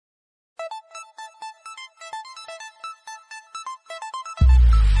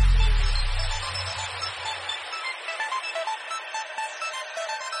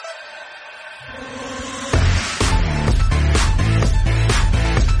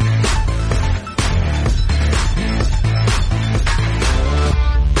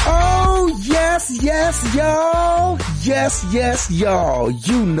Yes, y'all. Yes, y'all.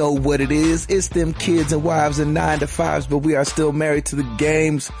 You know what it is. It's them kids and wives and 9-to-5s, but we are still married to the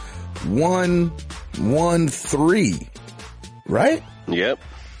games. 113. Right? Yep.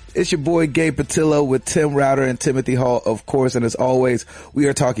 It's your boy Gabe Patillo with Tim Router and Timothy Hall, of course. And as always, we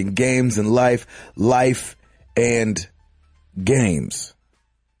are talking games and life and games.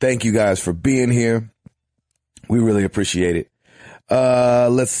 Thank you guys for being here. We really appreciate it.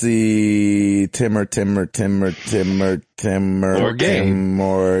 Let's see. Timmer. More game.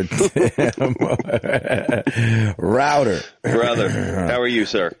 Router. How are you,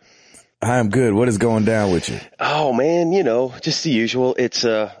 sir? I'm good. What is going down with you? Oh, man, just the usual. It's,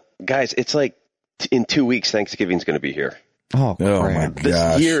 guys, it's like in 2 weeks, Thanksgiving's going to be here. Oh, my crap. gosh.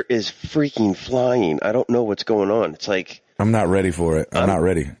 This year is freaking flying. I don't know what's going on. It's like, I'm not ready for it. I'm not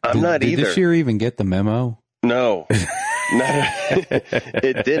ready. I'm not either. Did this year even get the memo? No.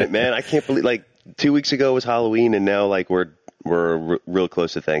 It didn't, man. I can't believe, 2 weeks ago was Halloween, and now, we're real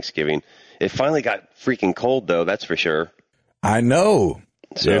close to Thanksgiving. It finally got freaking cold, though, that's for sure. I know.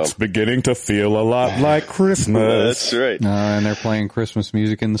 So, it's beginning to feel a lot like Christmas. That's right. And they're playing Christmas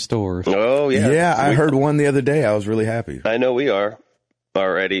music in the stores. Oh, yeah. Yeah, I heard one the other day. I was really happy. I know we are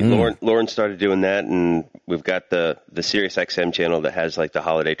already. Lauren started doing that, and we've got the Sirius XM channel that has, the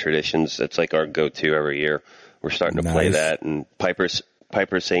holiday traditions. That's, our go-to every year. We're starting to play that, and Piper's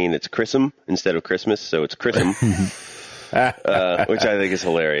saying it's Chrism instead of Christmas, so it's Chrism, which I think is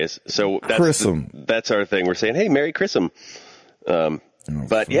hilarious. So that's our thing. We're saying, hey, Merry Chrism.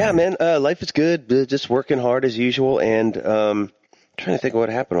 But yeah, man, life is good. Just working hard as usual, and trying to think of what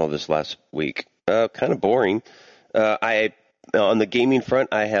happened all this last week. Kind of boring. On the gaming front,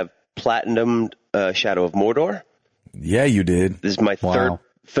 I have platinumed Shadow of Mordor. Yeah, you did. This is my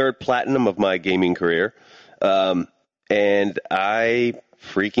third platinum of my gaming career. And I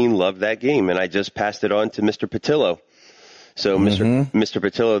freaking love that game, and I just passed it on to Mr. Patillo. So, Mr.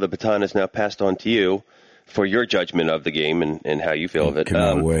 Patillo, the baton is now passed on to you for your judgment of the game and how you feel of it.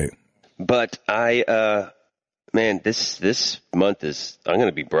 Cannot wait. But this month I'm going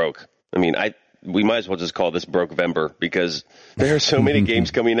to be broke. I mean, we might as well just call this Broke-vember, because there are so many games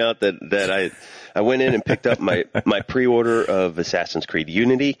coming out that I went in and picked up my pre-order of Assassin's Creed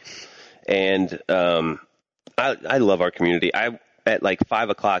Unity, and I love our community. At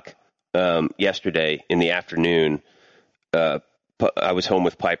 5:00 yesterday in the afternoon, I was home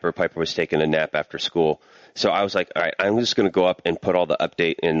with Piper. Piper was taking a nap after school. So I was like, all right, I'm just going to go up and put all the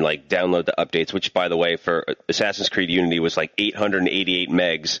update and download the updates, which, by the way, for Assassin's Creed Unity was 888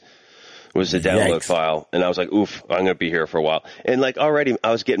 megs was the download file. And I was like, oof, I'm going to be here for a while. And already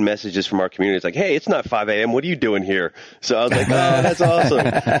I was getting messages from our community. It's like, hey, it's not 5 a.m. What are you doing here? So I was like, oh, that's awesome.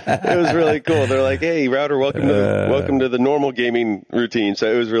 It was really cool. They're like, hey, Router, welcome to the normal gaming routine.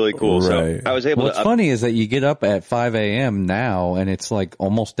 So it was really cool. Right. So I was able What's funny is that you get up at 5 a.m. now, and it's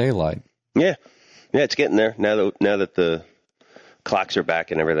almost daylight. Yeah. Yeah, it's getting there now that the clocks are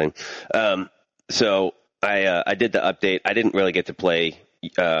back and everything. So I did the update. I didn't really get to play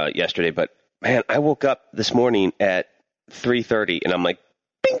yesterday, but man, I woke up this morning at 3:30 and I'm like,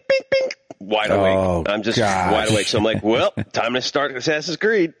 bing, bing, bing, wide awake. I'm just wide awake. So I'm like, well, time to start Assassin's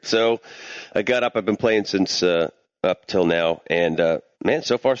Creed. So I got up. I've been playing since up till now, and man,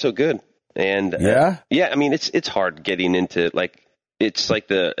 so far so good. And I mean, it's hard getting into it's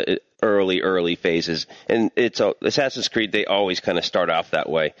the early phases, and it's Assassin's Creed. They always kind of start off that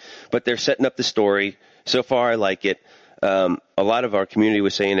way, but they're setting up the story. So far, I like it. A lot of our community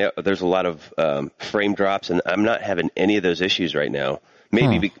was saying that there's a lot of frame drops, and I'm not having any of those issues right now.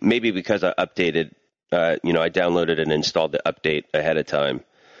 Maybe because I updated, I downloaded and installed the update ahead of time.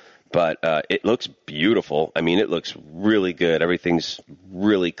 But it looks beautiful. I mean, it looks really good. Everything's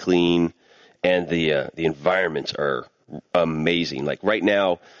really clean, and the environments are amazing. Right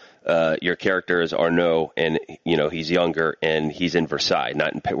now, your character is Arnaud, and he's younger, and he's in Versailles.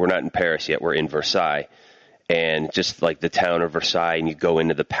 We're not in Paris yet. We're in Versailles. And just the town of Versailles, and you go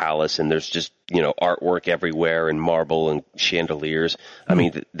into the palace, and there's just, artwork everywhere and marble and chandeliers. I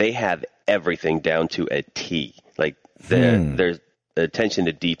mean, they have everything down to a T. The attention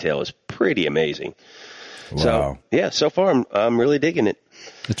to detail is pretty amazing. Wow. So, yeah, so far I'm really digging it.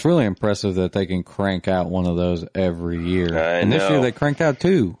 It's really impressive that they can crank out one of those every year. And this year they cranked out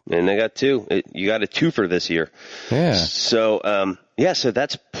 2. And they got 2. You got a 2 for this year. Yeah. So, so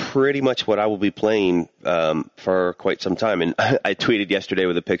that's pretty much what I will be playing for quite some time. And I tweeted yesterday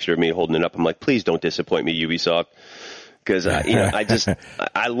with a picture of me holding it up. I'm like, please don't disappoint me, Ubisoft. Because,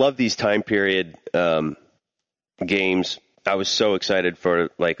 I love these time period games. I was so excited for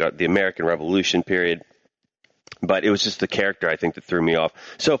the American Revolution period. But it was just the character, I think, that threw me off.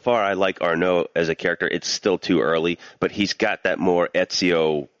 So far, I like Arnaud as a character. It's still too early, but he's got that more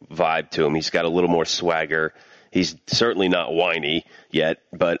Ezio vibe to him. He's got a little more swagger. He's certainly not whiny yet,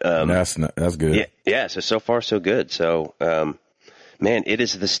 but that's good. Yeah. So far, so good. So, man, it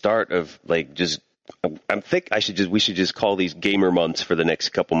is the start of like just. We should just call these gamer months for the next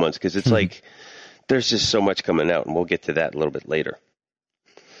couple months because it's like there's just so much coming out, and we'll get to that a little bit later.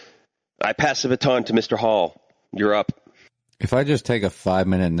 I pass the baton to Mr. Hall. You're up. If I just take a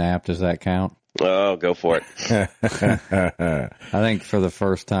 5-minute nap, does that count? Oh, go for it. I think for the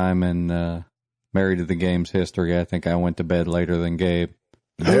first time in Married to the Game's history, I think I went to bed later than Gabe.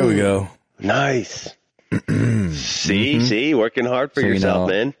 There we go. Nice. See, working hard for yourself,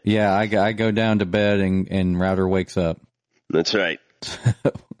 man. Yeah, I go down to bed and Router wakes up. That's right.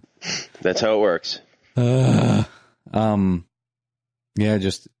 That's how it works. Yeah,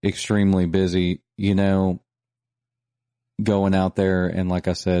 just extremely busy, going out there and like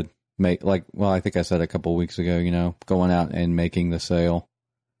I said, I think I said a couple of weeks ago, going out and making the sale.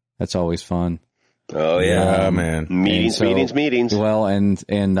 That's always fun. Oh yeah, man. Meetings. Well,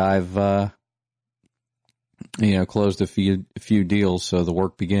 and I've, closed a few deals, so the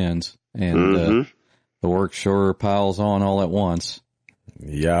work begins, and the work sure piles on all at once.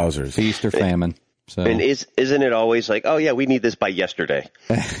 Yowzers. Feast or famine. So. And isn't it always like, oh yeah, we need this by yesterday?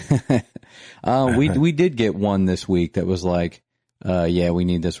 We did get one this week that was like, we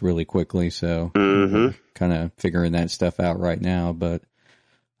need this really quickly. So kind of figuring that stuff out right now. But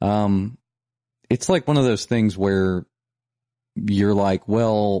it's like one of those things where you're like,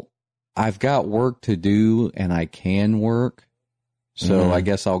 well, I've got work to do and I can work. So I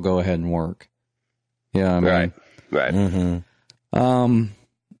guess I'll go ahead and work. Yeah. Right.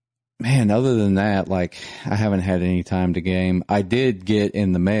 Man, other than that, like, I haven't had any time to game. I did get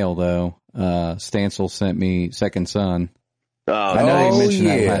in the mail, though. Stancil sent me Second Son. I know you mentioned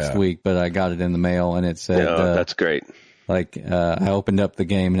that last week, but I got it in the mail, and it said... that's great. Like, I opened up the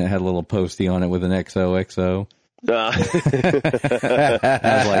game, and it had a little postie on it with an XOXO. I was like,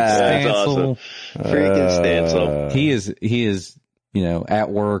 Stancil. Awesome. Freaking Stancil. He is,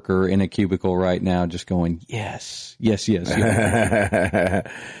 at work or in a cubicle right now, just going, yes. Yes, y'all.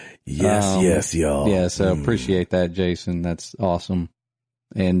 Yeah, so appreciate that, Jason. That's awesome.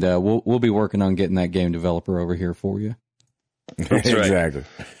 And we'll be working on getting that game developer over here for you. That's exactly.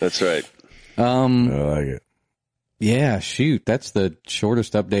 Right. That's right. I like it. Yeah, shoot. That's the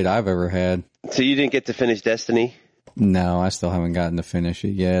shortest update I've ever had. So you didn't get to finish Destiny? No, I still haven't gotten to finish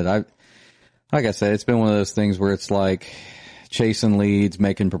it yet. Like I said, it's been one of those things where it's like chasing leads,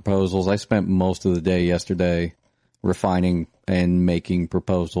 making proposals. I spent most of the day yesterday refining and making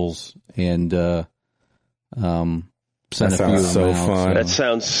proposals and sent a few of them so out. fun. That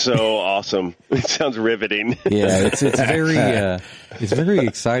sounds so awesome. It sounds riveting. Yeah, it's a very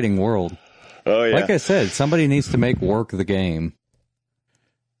exciting world. Oh yeah. Like I said, somebody needs to make work the game.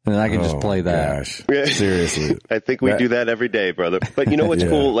 And I can just play that. Gosh. Seriously. I think we do that every day, brother. But you know what's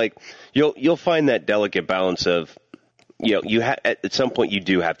cool? Like you'll find that delicate balance of at some point you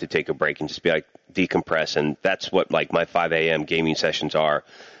do have to take a break and just be like, decompress, and that's what like my 5 a.m. gaming sessions are.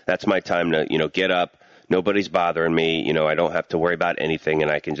 That's my time to get up. Nobody's bothering me. I don't have to worry about anything,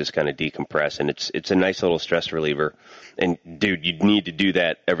 and I can just kind of decompress. And it's a nice little stress reliever. And dude, you need to do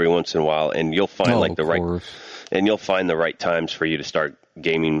that every once in a while, and you'll find you'll find the right times for you to start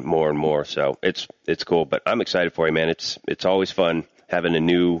gaming more and more. So it's cool. But I'm excited for you, man. It's always fun having a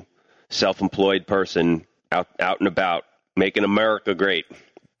new self-employed person out and about making America great.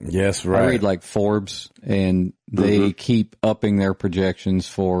 Yes, right. I read like Forbes, and they keep upping their projections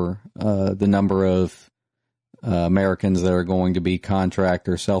for the number of Americans that are going to be contract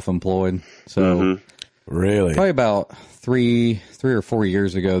or self-employed. So really, probably about three or 4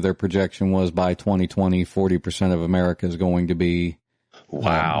 years ago, their projection was by 2020, 40% of America is going to be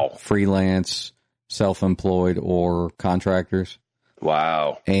freelance, self-employed, or contractors.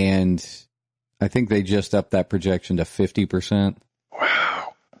 Wow. And I think they just upped that projection to 50%.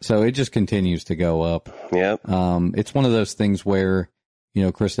 Wow. So it just continues to go up. Yep. It's one of those things where,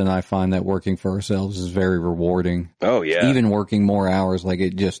 Krista and I find that working for ourselves is very rewarding. Oh, yeah. Even working more hours, like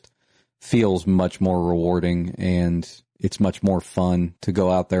it just feels much more rewarding, and it's much more fun to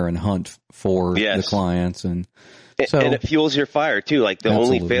go out there and hunt for the clients. And it fuels your fire too. Like the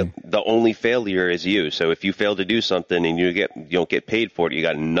only failure is you. So if you fail to do something and you don't get paid for it, you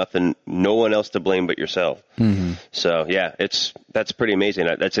got no one else to blame but yourself. So yeah, that's pretty amazing.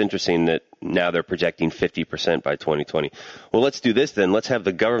 That's interesting that now they're projecting 50% by 2020. Well, let's do this then. Let's have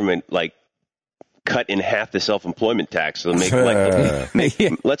the government cut in half the self-employment tax. So make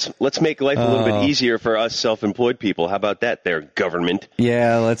let's make life a little bit easier for us self-employed people. How about that there, government?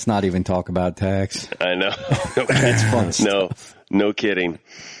 Yeah, let's not even talk about tax. I know. It's fun. No kidding.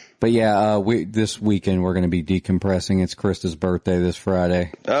 But yeah, this weekend we're going to be decompressing. It's Krista's birthday this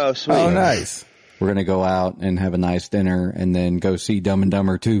Friday. Oh, sweet. Oh, nice. We're going to go out and have a nice dinner and then go see Dumb and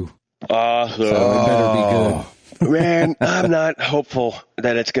Dumber 2. Awesome. So it better be good. Man, I'm not hopeful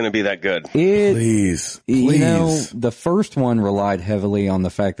that it's going to be that good. Please. You know, the first one relied heavily on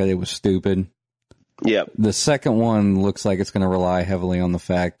the fact that it was stupid. Yeah. The second one looks like it's going to rely heavily on the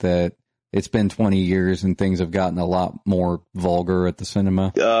fact that it's been 20 years and things have gotten a lot more vulgar at the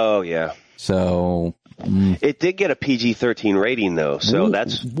cinema. Oh, yeah. So. It did get a PG-13 rating, though. So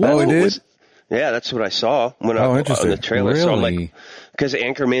that's. It did? Yeah, that's what I saw when I on the trailer. Really? So I'm like, because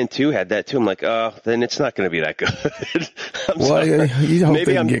Anchorman 2 had that too. I'm like, then it's not going to be that good. You hope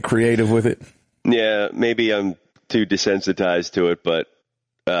they can get creative with it. Yeah, maybe I'm too desensitized to it, but.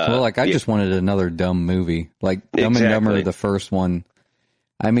 I just wanted another dumb movie. Like Dumb and Dumber, the first one.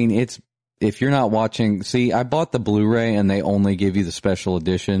 I mean, if you're not watching, see, I bought the Blu-ray and they only give you the special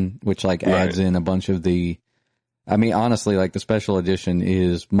edition, which adds in a bunch of the. I mean, honestly, the special edition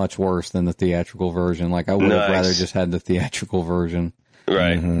is much worse than the theatrical version. I would have rather just had the theatrical version.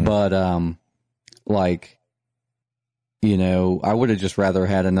 Right. Mm-hmm. But, I would have just rather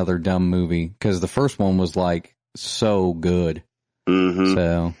had another dumb movie because the first one was so good. Mm-hmm.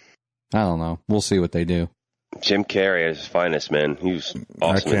 So, I don't know. We'll see what they do. Jim Carrey at his finest, man. He was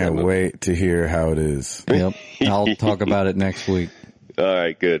awesome. I can't wait to hear how it is. Yep. I'll talk about it next week. All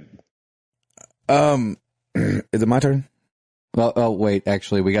right, good. Is it my turn? Well, oh, wait.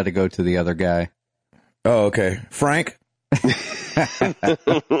 Actually, we got to go to the other guy. Oh, okay. Frank?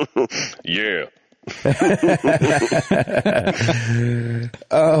 Yeah. It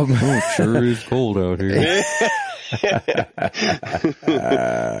sure is cold out here.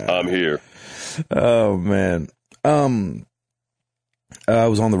 I'm here. Oh, man. I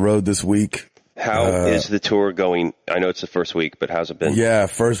was on the road this week. How is the tour going? I know it's the first week, but how's it been? Yeah,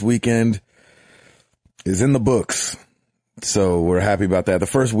 first weekend is in the books. So we're happy about that. The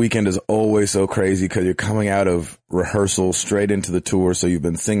first weekend is always so crazy because you're coming out of rehearsal straight into the tour. So you've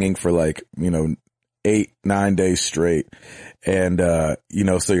been singing for 8-9 days straight. And,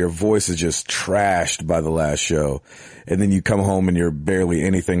 so your voice is just trashed by the last show. And then you come home and you're barely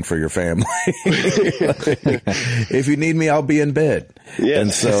anything for your family. If you need me, I'll be in bed. Yeah.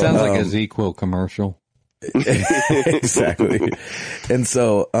 And so, it sounds like a ZQL commercial. Exactly. And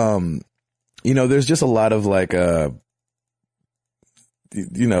so, there's just a lot of a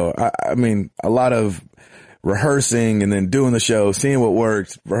lot of rehearsing and then doing the show, seeing what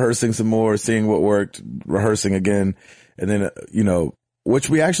worked, rehearsing some more, seeing what worked, rehearsing again. And then, which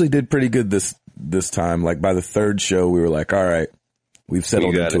we actually did pretty good this time. By the third show, we were like, all right, we've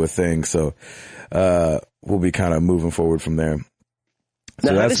settled into a thing. So, we'll be kind of moving forward from there.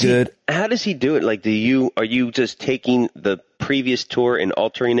 So now, that's good. How does he do it? Are you just taking the previous tour and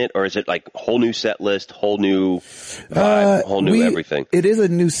altering it, or is it whole new set list, whole new vibe, whole new everything? It is a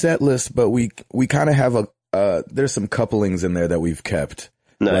new set list, but we kind of have there's some couplings in there that we've kept.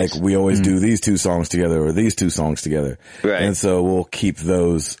 Nice. We always do these two songs together or these two songs together. Right. And so we'll keep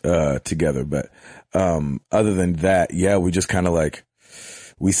those, together. But, other than that, yeah, we just kind of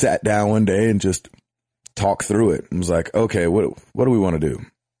we sat down one day and just talked through it. It was like, okay, what do we want to do?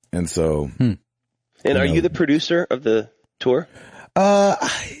 And so. And are you the producer of the tour?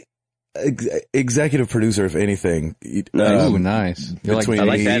 Executive producer, if anything. Ooh, nice. You're like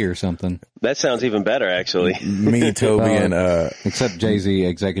Jay-Z or something. That sounds even better, actually. Me, Toby, and except Jay-Z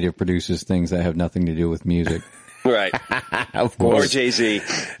executive produces things that have nothing to do with music. Right. Of course. Or Jay-Z.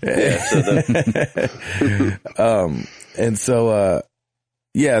 Yeah. And so,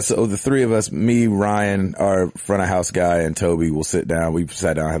 so the three of us, me, Ryan, our front of house guy, and Toby will sit down. We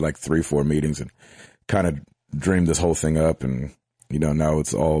sat down, had 3-4 meetings and kind of dreamed this whole thing up. And, now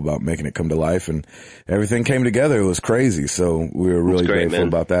it's all about making it come to life, and everything came together. It was crazy. So we were really grateful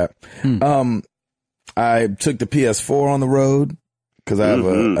about that. I took the PS4 on the road because I have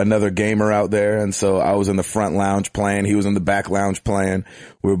another gamer out there. And so I was in the front lounge playing. He was in the back lounge playing.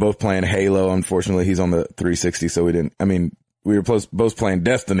 We were both playing Halo. Unfortunately, he's on the 360. So we were both playing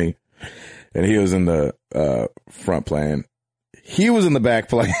Destiny, and he was in the front playing. He was in the back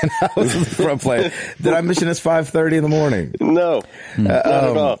playing. I was in the front playing. Did I mention it's 5:30 in the morning? No, not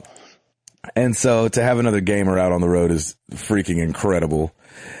at all. And so to have another gamer out on the road is freaking incredible.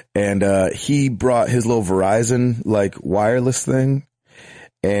 And he brought his little Verizon wireless thing,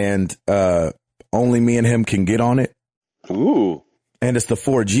 and only me and him can get on it. Ooh. And it's the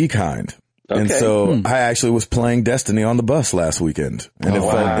 4G kind. And so I actually was playing Destiny on the bus last weekend, and it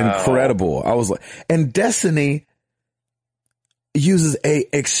felt incredible. I was like, and Destiny uses a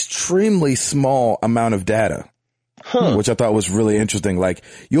extremely small amount of data, which I thought was really interesting. Like,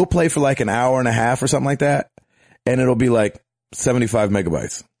 you'll play for like an hour and a half or something like that, and it'll be like 75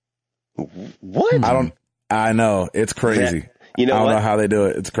 megabytes. What? I know, it's crazy. You know, I don't know how they do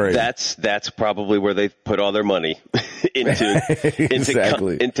it. It's crazy. That's probably where they've put all their money into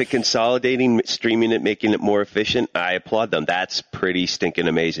consolidating, streaming it, making it more efficient. I applaud them. That's pretty stinking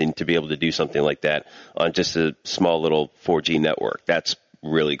amazing to be able to do something like that on just a small little 4G network. That's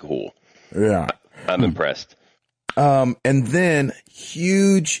really cool. Yeah. I'm impressed. And then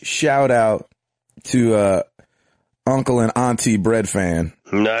huge shout out to Uncle and Auntie Bread Fan.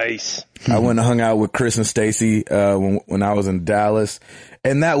 Nice. I went and hung out with Chris and Stacy when I was in Dallas,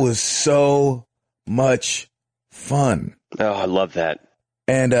 and that was so much fun. Oh, I love that.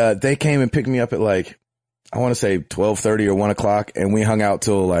 And they came and picked me up at like, I want to say 12:30 or 1 o'clock, and we hung out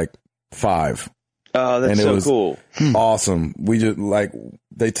till like 5. Oh, that's and so cool. Awesome. We just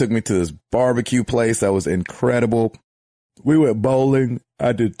they took me to this barbecue place that was incredible. We went bowling.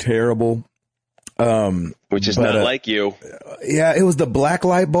 I did terrible. Which is not like you. Yeah, it was the black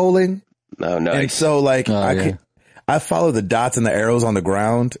light bowling. Oh, nice. And so like I followed the dots and the arrows on the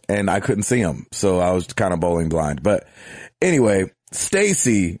ground, and I couldn't see them. So I was kind of bowling blind. But anyway,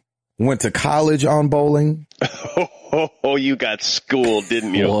 Stacy went to college on bowling. Oh, you got schooled,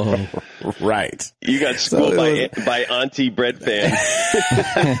 didn't you? Whoa. Right. You got schooled by Auntie Bread Fan.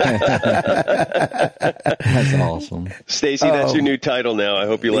 That's awesome. Stacy, that's your new title now. I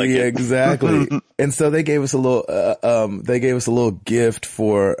hope you like it. Exactly. And so they gave us a little gift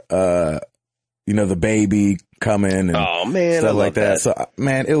for, the baby coming and stuff like that. So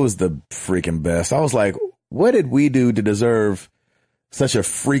man, it was the freaking best. I was like, what did we do to deserve such a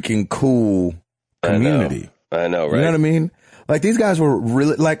freaking cool community? I know, right? You know what I mean? Like, these guys were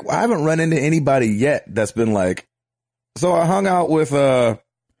really, like, I haven't run into anybody yet that's been like, so I hung out with,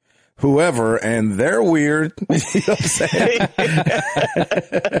 whoever, and they're weird. You know what I'm saying?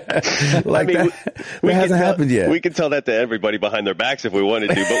 Like, I mean, that hasn't happened yet. We can tell that to everybody behind their backs if we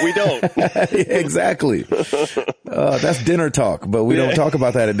wanted to, but we don't. Exactly. That's dinner talk, but we don't talk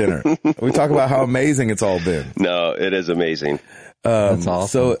about that at dinner. We talk about how amazing it's all been. No, it is amazing. That's awesome.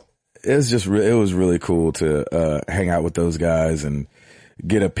 So it was really cool to hang out with those guys and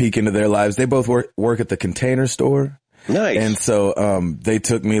get a peek into their lives. They both work at the Container Store. Nice. And so they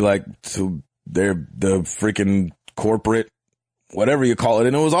took me like to the freaking corporate, whatever you call it,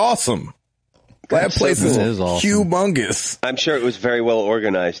 and it was awesome. That place is awesome. Humongous. I'm sure it was very well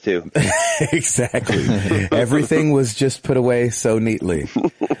organized too. Exactly. Everything was just put away so neatly.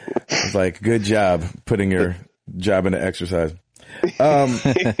 It's like, good job putting your job into exercise. Yeah,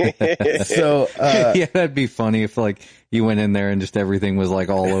 that'd be funny if like you went in there and just everything was like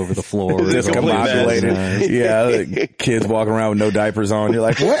all over the floor. Just combobulated. Yeah, like, kids walking around with no diapers on. You're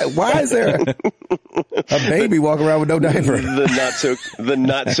like, what? Why is there a baby walking around with no diaper? The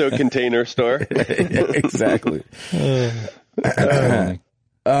not so Container Store. Exactly.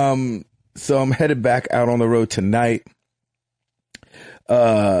 So I'm headed back out on the road tonight.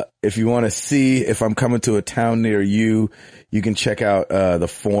 If you want to see if I'm coming to a town near you, you can check out the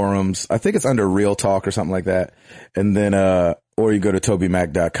forums. I think it's under Real Talk or something like that. And then or you go to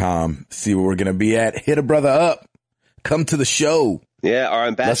TobyMac.com, see where we're going to be at. Hit a brother up. Come to the show. Yeah, our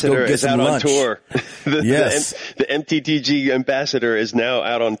ambassador is out on tour. Yes. The MTTG ambassador is now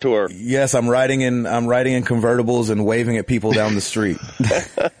out on tour. Yes, I'm riding in convertibles and waving at people down the street. Do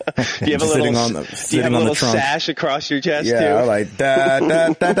you have a little sash across your chest too? Yeah, like da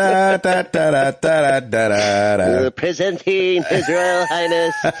da da da da da da da da da. Presenting His Royal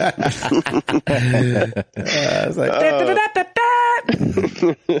Highness. It's like da da da da.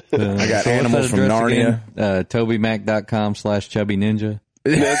 I got animals from Narnia. TobyMac.com/Chubby Ninja.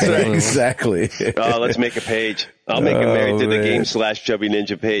 That's right. Exactly. Oh, let's make a page. I'll make a Married to the Game /Chubby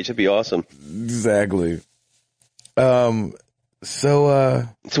Ninja page. That'd be awesome. Exactly. So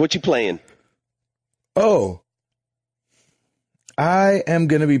what you playing? Oh, I am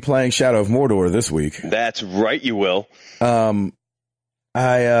going to be playing Shadow of Mordor this week. That's right. You will. I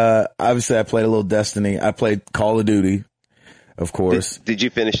obviously I played a little Destiny. I played Call of Duty, of course. Did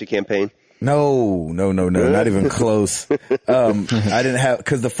you finish the campaign? No, not even close. I didn't have,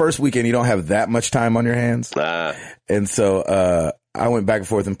 cause the first weekend you don't have that much time on your hands. And so, I went back and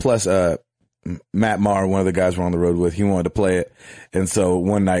forth, and plus, Matt Maher, one of the guys we're on the road with, he wanted to play it. And so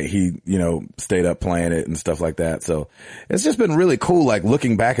one night he, stayed up playing it and stuff like that. So it's just been really cool, like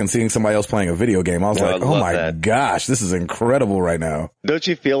looking back and seeing somebody else playing a video game. I was like, oh my gosh, this is incredible right now. Don't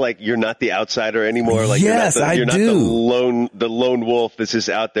you feel like you're not the outsider anymore? Like yes, you're not do. the lone wolf that's just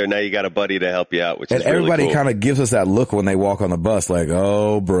out there. Now you got a buddy to help you out, which is really everybody cool. kind of gives us that look when they walk on the bus, like,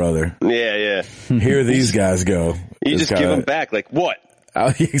 oh brother. Yeah. Here these guys go. You just give them back. Like what?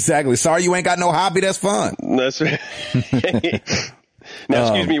 Exactly. Sorry you ain't got no hobby that's fun. That's right. Now,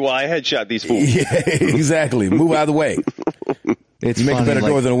 excuse me while I headshot these fools. Yeah, exactly. Move out of the way. It's you make a better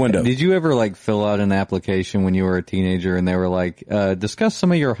door than a window. Did you ever fill out an application when you were a teenager and they were like, discuss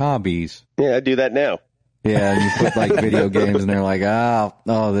some of your hobbies? Yeah, I do that now. Yeah, and you put video games and they're like,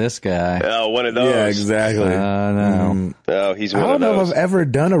 oh, this guy. Oh, one of those. Yeah, exactly. No. Oh, he's one of those. I don't know if I've ever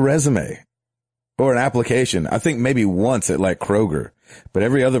done a resume or an application. I think maybe once at Kroger, but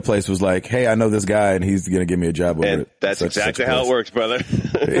every other place was like, hey, I know this guy and he's going to give me a job over and it. That's exactly how it works, brother.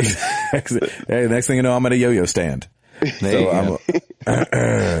 Hey, next thing you know, I'm at a yo-yo stand. So I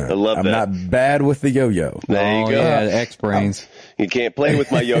love I'm that. not bad with the yo-yo. There you go. Yeah, X-Brains. You can't play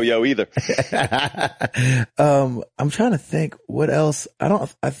with my yo-yo either. I'm trying to think what else.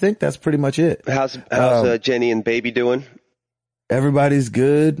 I think that's pretty much it. How's Jenny and baby doing? Everybody's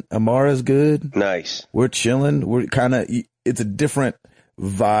good. Amara's good. Nice. We're chilling. We're kind of, it's a different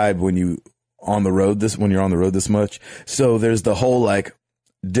vibe when you're on the road this much. So there's the whole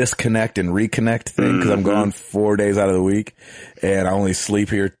disconnect and reconnect thing because I'm gone 4 days out of the week and I only sleep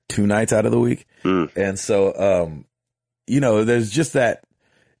here 2 nights out of the week. And so, there's just that,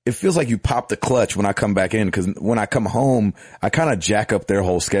 it feels like you pop the clutch when I come back in because when I come home, I kind of jack up their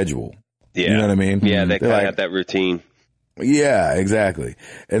whole schedule. Yeah. You know what I mean? Yeah, they kind of have that routine. Yeah, exactly.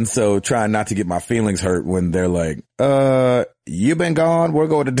 And so trying not to get my feelings hurt when they're like, you've been gone. We're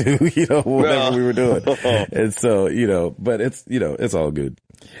going to do, whatever we were doing. And so, but it's, it's all good.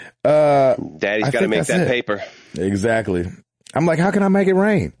 Daddy's got to make that paper. Exactly. I'm like, how can I make it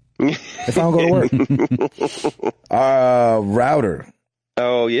rain if I don't go to work? Router.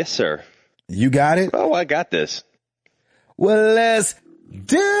 Oh, yes, sir. You got it? Oh, I got this. Well, let's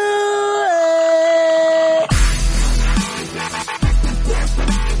do it.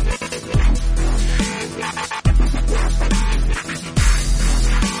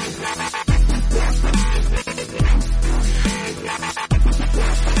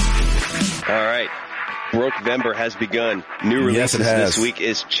 All right. Brokevember has begun. New releases this week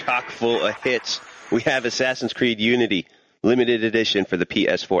is chock full of hits. We have Assassin's Creed Unity, limited edition for the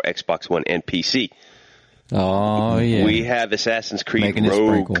PS4, Xbox One, and PC. Oh, yeah. We have Assassin's Creed Making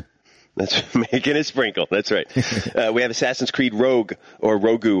Rogue. That's making it sprinkle. That's right. We have Assassin's Creed Rogue or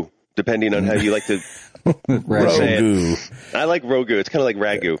Rogu, depending on how you like to say it. I like Rogu. It's kind of like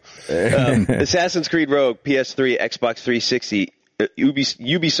Ragu. Assassin's Creed Rogue, PS3, Xbox 360.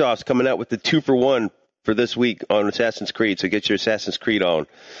 Ubisoft's coming out with the 2-for-1 for this week on Assassin's Creed, so get your Assassin's Creed on.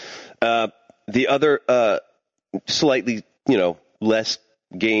 The other slightly, less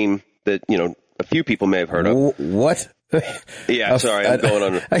game that, a few people may have heard of. What? Yeah, sorry, I'm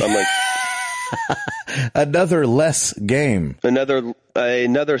going on. I'm like another less game. Another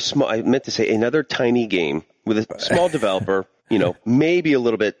small. I meant to say another tiny game with a small developer. Maybe a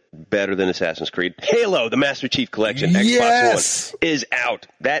little bit better than Assassin's Creed. Halo, the Master Chief Collection, Xbox One, is out.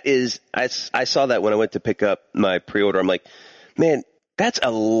 That is, I saw that when I went to pick up my pre-order. I'm like, man, that's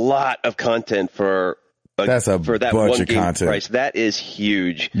a lot of content for that one game content price. That is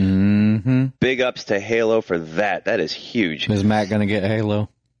huge. Mm-hmm. Big ups to Halo for that. That is huge. Is Matt going to get Halo?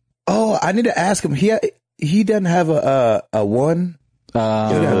 Oh, I need to ask him. He doesn't have a one. He's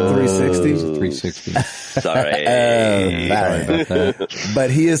got 360. Sorry. Sorry about that.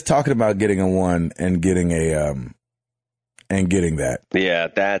 But he is talking about getting a one and getting that. Yeah,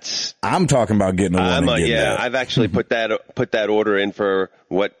 that's. I'm talking about getting a one. That. I've actually put that order in for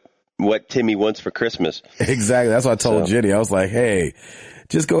what Timmy wants for Christmas. Exactly. That's what I told Jenny. I was like, hey,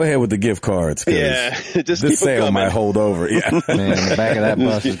 just go ahead with the gift cards. Yeah, just this sale might hold over. Yeah, man, the back of that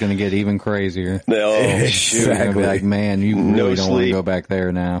bus is going to get even crazier. Oh, exactly. You're going to be like, man, you really don't want to go back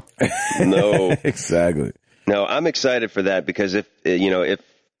there now. No, exactly. No, I'm excited for that because if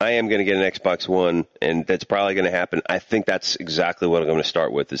I am going to get an Xbox One, and that's probably going to happen, I think that's exactly what I'm going to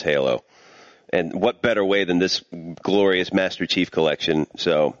start with is Halo. And what better way than this glorious Master Chief Collection?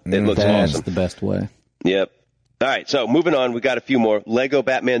 So it looks awesome. That's the best way. Yep. All right, so moving on, we got a few more. Lego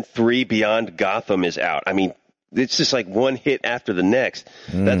Batman 3 Beyond Gotham is out. I mean, it's just like one hit after the next.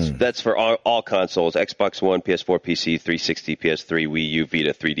 That's for all consoles, Xbox One, PS4, PC, 360, PS3, Wii U,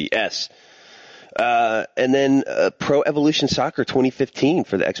 Vita, 3DS. And then Pro Evolution Soccer 2015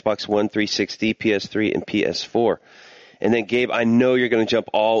 for the Xbox One, 360, PS3, and PS4. And then, Gabe, I know you're going to jump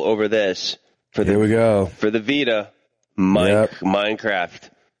all over this. Here we go. For the Vita, Minecraft.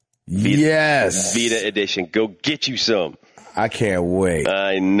 Yes. Vita edition. Go get you some. I can't wait.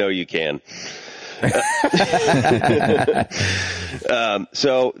 I know you can.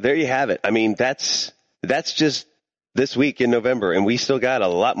 So there you have it. I mean, that's just this week in November, and we still got a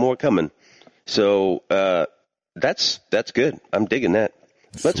lot more coming. So that's good. I'm digging that.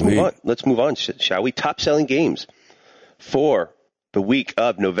 Let's move on. Shall we? Top selling games for the week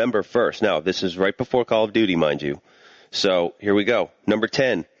of November 1st. Now, this is right before Call of Duty, mind you. So here we go. Number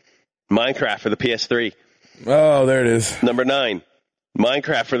 10, Minecraft for the PS3. Oh, there it is. Number 9,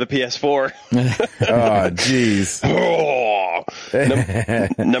 Minecraft for the PS4. Oh, jeez.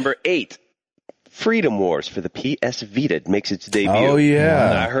 Number 8, Freedom Wars for the PS Vita. It makes its debut. Oh,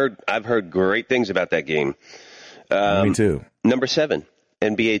 yeah. I've heard great things about that game. Me too. Number 7,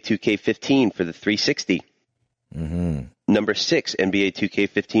 NBA 2K15 for the 360. Mm-hmm. Number 6, NBA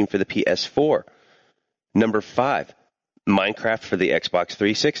 2K15 for the PS4. Number 5, Minecraft for the Xbox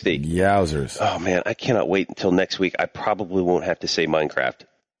 360. Yowzers. Oh, man, I cannot wait until next week. I probably won't have to say Minecraft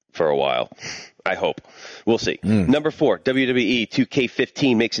for a while. I hope. We'll see. Number 4, WWE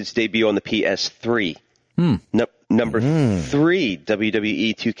 2K15 makes its debut on the PS3. Number 3,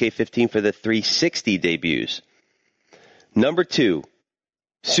 WWE 2K15 for the 360 debuts. Number 2,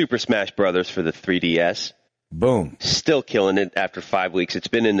 Super Smash Brothers for the 3DS. Boom. Still killing it after 5 weeks. It's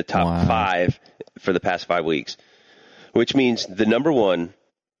been in the top 5 for the past 5 weeks, which means the number 1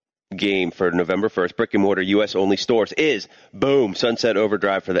 game for November 1st, brick and mortar U.S. only stores is, boom, Sunset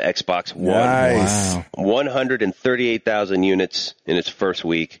Overdrive for the Xbox One. Nice. Wow. 138,000 units in its first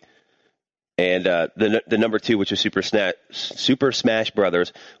week. And the number 2, which was Super Smash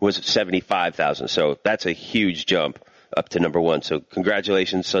Brothers, was 75,000. So that's a huge jump up to number 1. So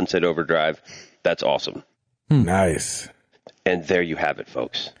congratulations, Sunset Overdrive. That's awesome. Nice. And there you have it,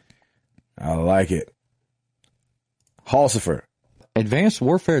 folks. I like it. Halsifer. Advanced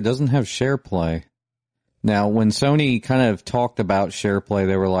Warfare doesn't have share play. Now, when Sony kind of talked about share play,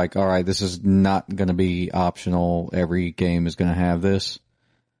 they were like, all right, this is not going to be optional. Every game is going to have this.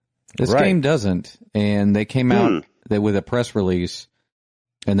 This game doesn't. And they came out with a press release,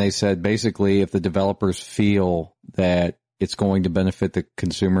 and they said basically if the developers feel that it's going to benefit the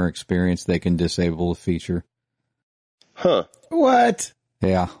consumer experience, they can disable the feature. Huh. What?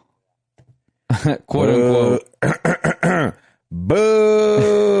 Yeah. Quote unquote.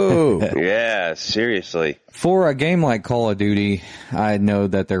 Boo. Yeah, seriously. For a game like Call of Duty, I know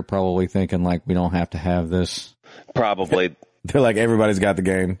that they're probably thinking like, we don't have to have this. Probably. They're like, everybody's got the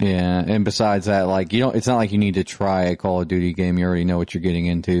game. Yeah. And besides that, like, it's not like you need to try a Call of Duty game. You already know what you're getting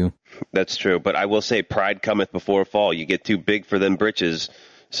into. That's true. But I will say pride cometh before a fall. You get too big for them britches,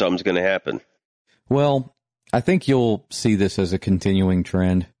 something's going to happen. Well, I think you'll see this as a continuing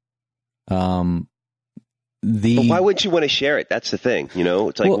trend. But why wouldn't you want to share it? That's the thing. You know,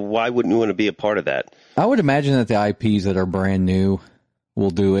 it's like, why wouldn't you want to be a part of that? I would imagine that the IPs that are brand new will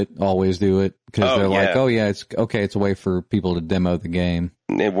do it, always do it, because they're like, oh yeah, it's okay. It's a way for people to demo the game.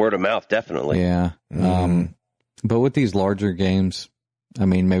 And word of mouth, definitely. Yeah. But with these larger games, I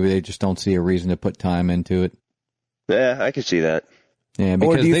mean, maybe they just don't see a reason to put time into it. Yeah, I could see that. Yeah,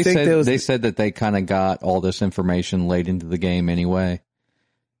 because they said that they kind of got all this information laid into the game anyway.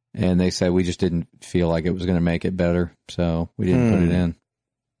 And they said we just didn't feel like it was going to make it better, so we didn't put it in.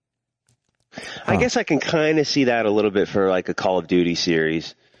 I guess I can kind of see that a little bit for like a Call of Duty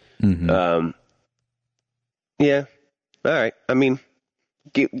series. Mm-hmm. Yeah. All right. I mean,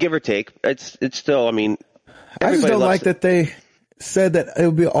 give or take, it's still. I mean, I just don't like that they said that it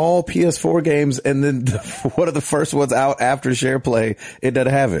would be all PS4 games, and then one of the first ones out after SharePlay, it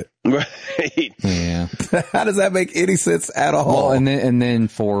doesn't have it. Right. Yeah. How does that make any sense at all? Well, and then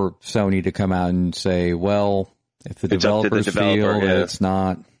for Sony to come out and say, well, if the developers feel that it's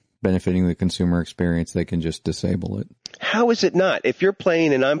not benefiting the consumer experience, they can just disable it. How is it not? If you're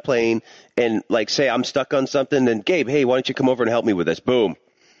playing and I'm playing, and like say I'm stuck on something, then Gabe, hey, why don't you come over and help me with this? Boom.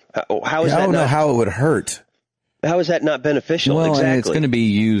 How is that? I don't know how it would hurt. How is that not beneficial? Well, exactly. And it's going to be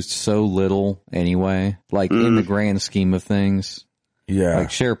used so little anyway. Like in the grand scheme of things, like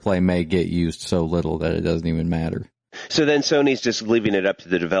SharePlay may get used so little that it doesn't even matter. So then Sony's just leaving it up to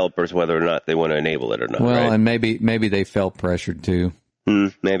the developers whether or not they want to enable it or not. Well, right? And maybe they felt pressured too.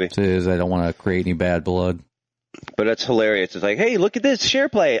 Maybe. Because they don't want to create any bad blood. But that's hilarious. It's like, hey, look at this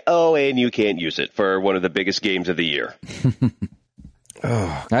SharePlay. Oh, and you can't use it for one of the biggest games of the year.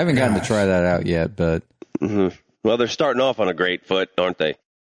 I haven't gotten to try that out yet, but. Well, they're starting off on a great foot, aren't they?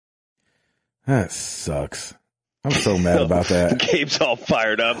 That sucks. I'm so mad about that. Gabe's all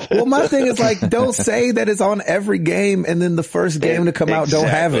fired up. Well, my thing is like, don't say that it's on every game and then the first game to come out don't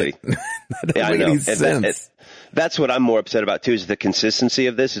have it. That doesn't make any sense. That's what I'm more upset about too, is the consistency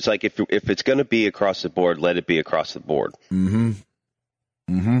of this. It's like, if it's going to be across the board, let it be across the board. Mm-hmm.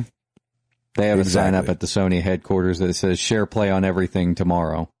 Mm-hmm. They have a sign up at the Sony headquarters that says share play on everything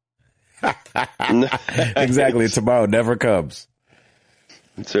tomorrow. Exactly. Tomorrow never comes.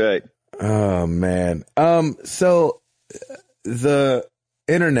 That's right. Oh man. So the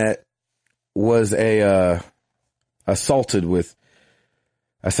internet was assaulted with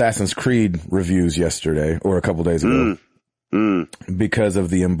Assassin's Creed reviews yesterday or a couple days ago because of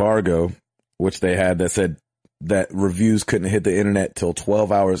the embargo, which they had that said that reviews couldn't hit the internet till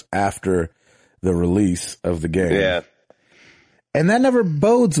 12 hours after the release of the game. Yeah. And that never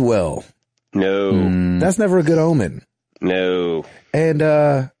bodes well. No. That's never a good omen. No.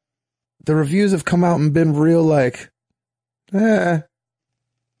 And, the reviews have come out and been real like, Yeah.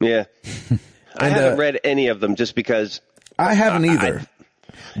 I haven't read any of them just because. I haven't either.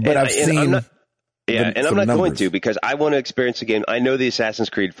 But I've seen. I'm not going to, because I want to experience the game. I know the Assassin's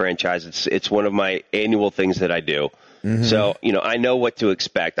Creed franchise. It's one of my annual things that I do. Mm-hmm. So, I know what to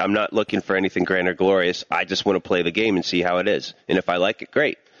expect. I'm not looking for anything grand or glorious. I just want to play the game and see how it is. And if I like it,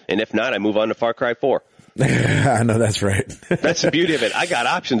 great. And if not, I move on to Far Cry 4. I know, that's right. That's the beauty of it. I got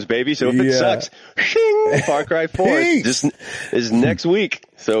options, baby. So if it sucks, shing, Far Cry 4 is next week.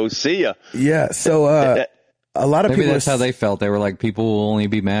 So see ya. Yeah. So, a lot of Maybe people. That's how they felt. They were like, people will only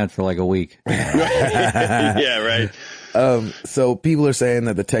be mad for like a week. Yeah, right. So people are saying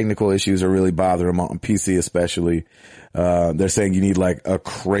that the technical issues are really bothering them on PC, especially. They're saying you need like a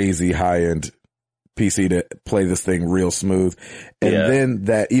crazy high end PC to play this thing real smooth. And then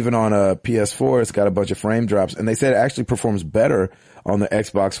that even on a PS4, it's got a bunch of frame drops. And they said it actually performs better on the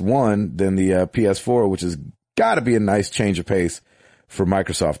Xbox One than the PS4, which has got to be a nice change of pace for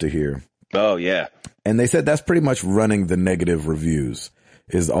Microsoft to hear. Oh, yeah. And they said that's pretty much running the negative reviews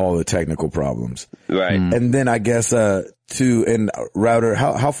is all the technical problems. Right. And then I guess, Router,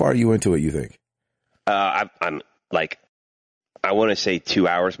 how far are you into it, you think? I'm like, I want to say 2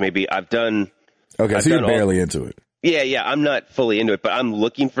 hours maybe. Okay, so you're barely into it. Yeah, I'm not fully into it, but I'm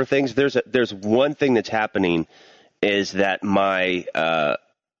looking for things. There's one thing that's happening is that my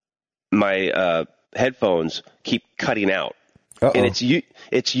headphones keep cutting out. Uh-oh. And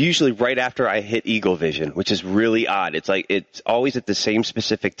it's usually right after I hit Eagle Vision, which is really odd. It's like it's always at the same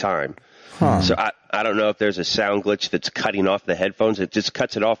specific time. Huh. So I don't know if there's a sound glitch that's cutting off the headphones. It just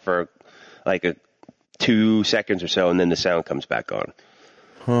cuts it off for like 2 seconds or so, and then the sound comes back on.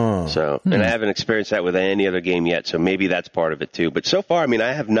 Huh. So, and I haven't experienced that with any other game yet, so maybe that's part of it too. But so far, I mean,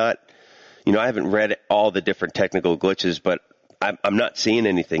 I have not, I haven't read all the different technical glitches, but I'm not seeing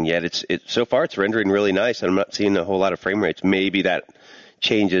anything yet. So far it's rendering really nice, and I'm not seeing a whole lot of frame rates. Maybe that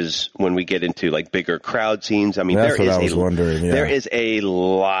changes when we get into like bigger crowd scenes. I mean, that's what I was wondering. Yeah. There is a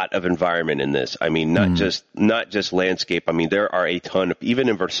lot of environment in this. I mean, not just landscape. I mean, there are a ton of, even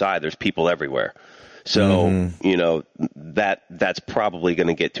in Versailles, there's people everywhere. So, that's probably going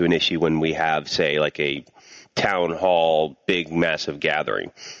to get to an issue when we have, say, like a town hall, big, massive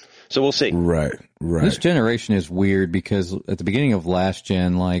gathering. So we'll see. Right. This generation is weird because at the beginning of last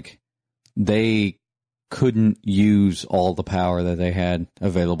gen, like, they couldn't use all the power that they had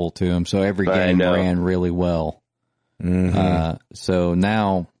available to them. So every game ran really well. Mm-hmm. So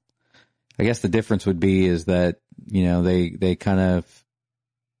now, I guess the difference would be is that, they kind of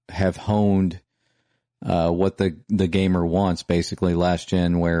have honed what the gamer wants basically last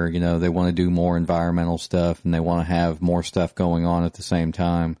gen, where, they want to do more environmental stuff and they want to have more stuff going on at the same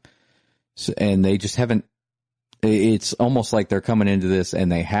time. So, and they just haven't, it's almost like they're coming into this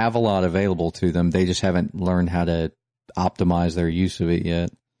and they have a lot available to them. They just haven't learned how to optimize their use of it yet.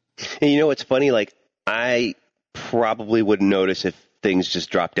 And it's funny, like I probably wouldn't notice if things just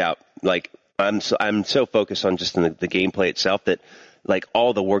dropped out. Like I'm so focused on just the gameplay itself that, like,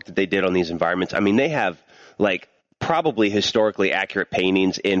 all the work that they did on these environments. I mean, they have like probably historically accurate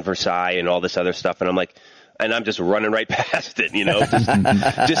paintings in Versailles and all this other stuff. And I'm like, and I'm just running right past it,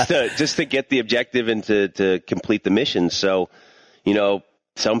 just to get the objective and to complete the mission. So,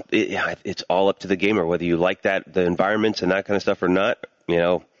 it's all up to the gamer, whether you like the environments and that kind of stuff or not,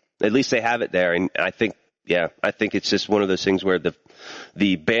 at least they have it there. And I think it's just one of those things where the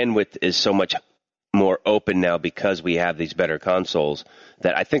bandwidth is so much more open now because we have these better consoles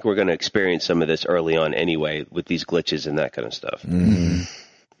that I think we're going to experience some of this early on anyway with these glitches and that kind of stuff. Mm-hmm.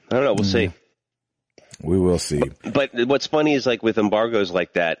 I don't know. We'll see. We will see. But what's funny is like with embargoes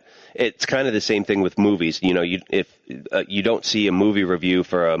like that, it's kind of the same thing with movies. You know, if you don't see a movie review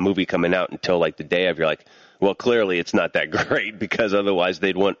for a movie coming out until like the day of, you're like, well, clearly it's not that great, because otherwise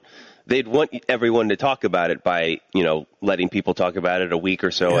they'd want everyone to talk about it by, you know, letting people talk about it a week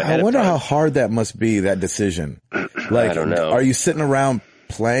or so ahead I wonder of time. how hard that must be, that decision. Like, I don't know. Are you sitting around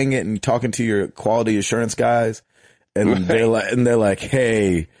playing it and talking to your quality assurance guys, and they're like,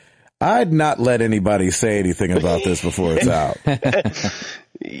 hey, I'd not let anybody say anything about this before it's out.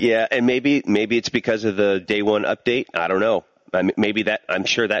 Yeah, and maybe it's because of the day one update. I don't know. I'm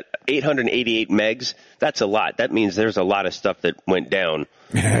sure that 888 megs, that's a lot. That means there's a lot of stuff that went down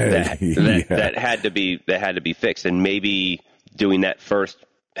that had to be fixed. And maybe doing that first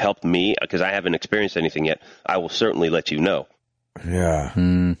helped me, because I haven't experienced anything yet. I will certainly let you know. Yeah.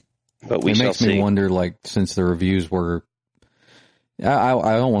 But we it shall makes see. me wonder, like, since the reviews were, I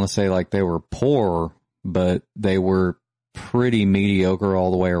don't want to say like they were poor, but they were pretty mediocre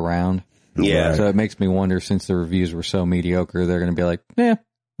all the way around. Yeah. Right. So it makes me wonder, since the reviews were so mediocre, they're going to be like,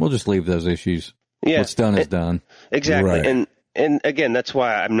 we'll just leave those issues. Yeah. What's done is done. Exactly. Right. And again, that's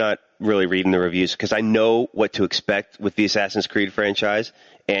why I'm not really reading the reviews, because I know what to expect with the Assassin's Creed franchise,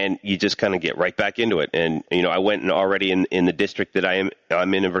 and you just kind of get right back into it. And, you know, I went and already in the district that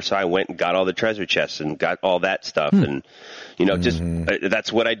I'm in Versailles, went and got all the treasure chests and got all that stuff. And, you know, just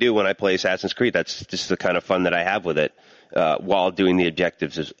that's what I do when I play Assassin's Creed. That's just the kind of fun that I have with it, while doing the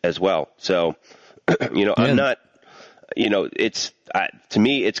objectives as well. So, you know, I'm not, you know, to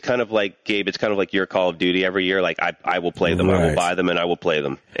me, it's kind of like, Gabe, it's kind of like your Call of Duty every year. Like I will play them, I will buy them, and I will play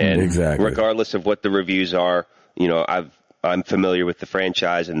them. And Exactly. regardless of what the reviews are, you know, I'm familiar with the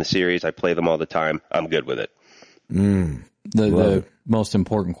franchise and the series. I play them all the time. I'm good with it. The most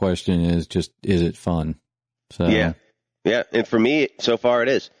important question is just, is it fun? So Yeah. And for me, so far it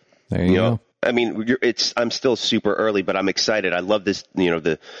is. there you go. Know, I mean, I'm still super early, but I'm excited. I love this. You know,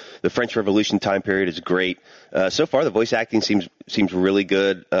 the French Revolution time period is great. So far, the voice acting seems really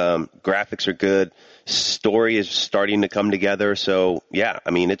good. Graphics are good. Story is starting to come together. So yeah,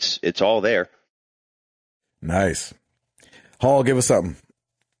 I mean, it's all there. Nice. Hall, give us something.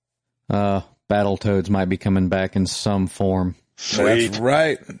 Battletoads might be coming back in some form. That's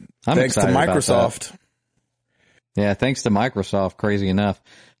right. I'm Thanks to excited about Microsoft. Yeah, thanks to Microsoft, crazy enough.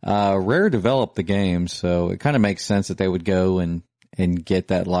 Rare developed the game, so it kind of makes sense that they would go and get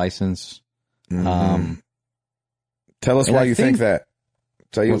that license. Tell us why you think that.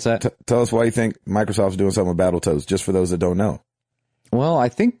 What's that? Tell us why you think Microsoft's doing something with Battletoads, just for those that don't know. Well, I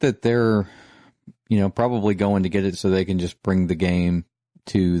think that they're, you know, probably going to get it so they can just bring the game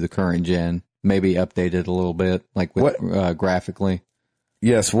to the current gen, maybe update it a little bit, like with graphically.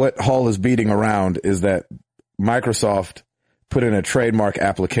 Yes, what Hall is beating around is that Microsoft put in a trademark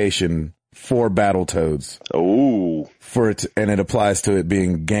application for Battletoads. Oh, and it applies to it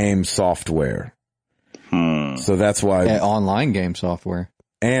being game software. So that's why online game software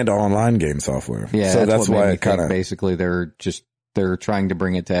and online game software. Yeah, so that's why it kind of basically they're trying to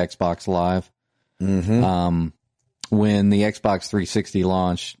bring it to Xbox Live. When the Xbox 360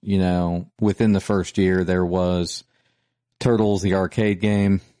 launched, you know, within the first year there was Turtles, the arcade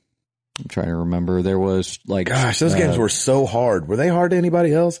game. I'm trying to remember. There was like, gosh, those games were so hard. Were they hard to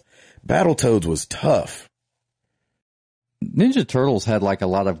anybody else? Battletoads was tough. Ninja Turtles had like a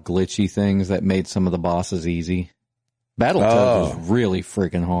lot of glitchy things that made some of the bosses easy. Battletoads was really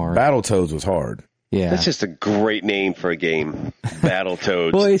freaking hard. Battletoads was hard. Yeah. that's just a great name for a game.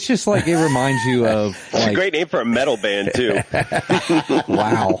 Battletoads. Well, it's just like, it reminds you of It's like, a great name for a metal band too.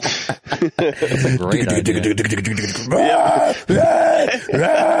 wow. That's a great idea.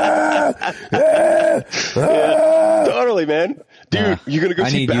 Totally, man. Dude, you're gonna go I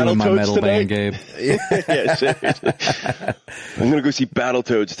see need you in my Battletoads metal tonight? band, Gabe. Yeah, seriously. I'm gonna go see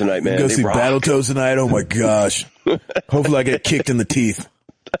Battletoads tonight, man. Go They see rock. Battletoads tonight. Oh my gosh. Hopefully I get kicked in the teeth.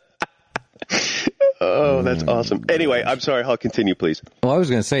 Oh, that's awesome. Anyway, I'm sorry. I'll continue, please. Well, I was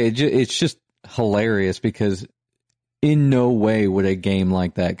going to say, it's just hilarious because in no way would a game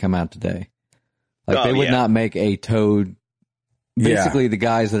like that come out today. Like, they would not make a Toad. Basically, the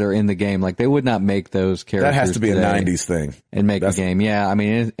guys that are in the game, like, they would not make those characters. That has to be today a 90s thing. And make a game. Yeah, I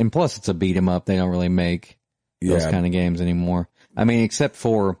mean, and plus it's a beat 'em up. They don't really make those kind of games anymore. I mean, except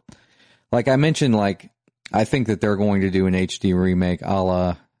for, like I mentioned, like, I think that they're going to do an HD remake a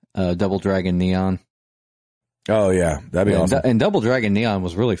la Double Dragon Neon. Oh yeah, that'd be awesome. And Double Dragon Neon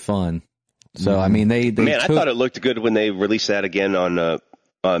was really fun. So I mean, they Man, took, I thought it looked good when they released that again on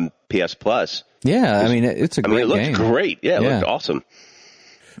PS Plus. yeah, I mean, it's a great it looked game. great. Yeah, it looked awesome.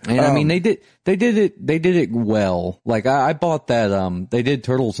 And I mean, they did it well. Like I bought that, they did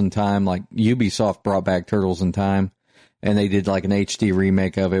Turtles in Time, like Ubisoft brought back Turtles in Time, and they did like an HD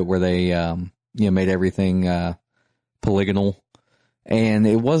remake of it where they, made everything, polygonal, and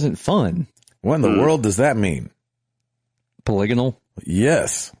it wasn't fun. What in the world does that mean? Polygonal?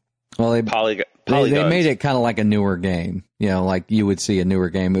 Yes. Well, they Polygons. made it kind of like a newer game, like you would see a newer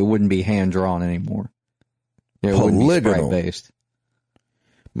game. It wouldn't be hand drawn anymore. It wouldn't be sprite based.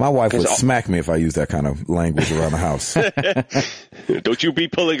 My wife would smack me if I used that kind of language around the house. Don't you be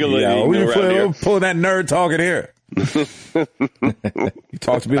polygonal we around here. pulling that nerd talking here. You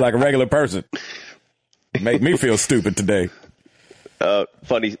talk to me like a regular person. Make me feel stupid today.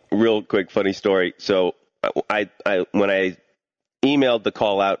 Real quick funny story. So I when I emailed the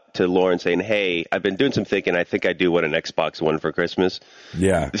call out to Lauren saying, "Hey, I've been doing some thinking. I think I do want an Xbox One for Christmas."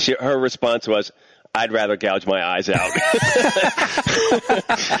 Yeah. Her response was, "I'd rather gouge my eyes out."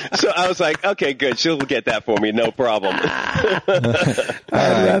 So I was like, okay, good. She'll get that for me. No problem. I'd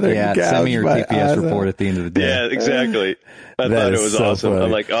rather send me your gouge my TPS eyes report out. at the end of the day. Yeah, exactly. I thought it was so awesome. funny.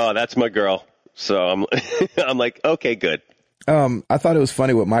 I'm like, oh, that's my girl. So I'm like, okay, good. I thought it was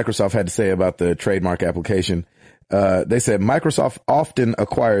funny what Microsoft had to say about the trademark application. They said Microsoft often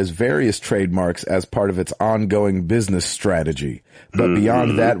acquires various trademarks as part of its ongoing business strategy, but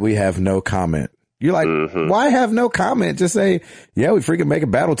beyond that, we have no comment. You're like, why have no comment? Just say, yeah, we freaking make a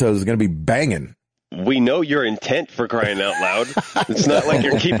Battletoads. It's going to be banging. We know your intent, for crying out loud. It's not like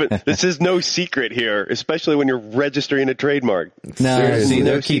you're keeping, this is no secret here, especially when you're registering a trademark. No, Seriously, see,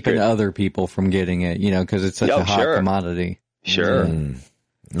 they're no keeping secret. other people from getting it, because it's such a hot commodity. Sure.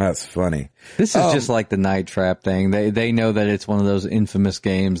 That's funny. This is just like the Night Trap thing. They know that it's one of those infamous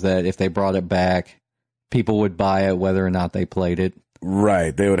games that if they brought it back, people would buy it whether or not they played it.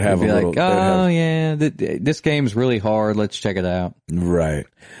 Right. They would have They'd be a little. like, yeah, this game's really hard. Let's check it out. Right.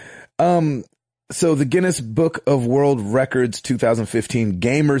 So the Guinness Book of World Records 2015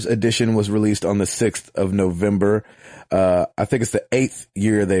 Gamers Edition was released on the 6th of November. I think it's the 8th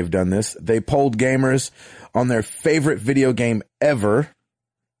year they've done this. They polled gamers on their favorite video game ever.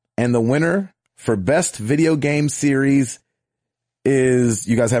 And the winner for best video game series is,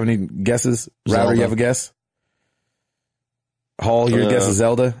 you guys have any guesses? Zelda. Router, you have a guess? Hall, your guess is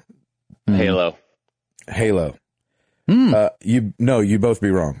Zelda? Halo. Halo. You'd both be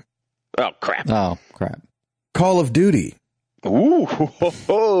wrong. Oh, crap. Oh, crap. Call of Duty. Ooh, ho,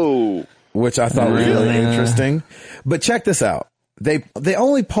 ho. Which I thought was really interesting. But check this out. They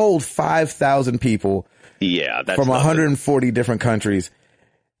only polled 5,000 people Yeah, that's from nothing. 140 different countries.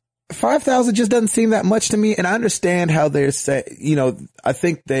 5,000 just doesn't seem that much to me. And I understand how they're I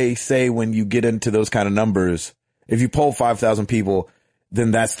think they say when you get into those kind of numbers, if you poll 5,000 people,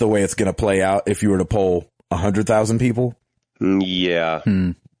 then that's the way it's going to play out if you were to poll 100,000 people. Yeah.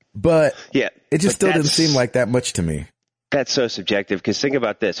 But Yeah. it just but still didn't that's- seem like that much to me. That's so subjective, because think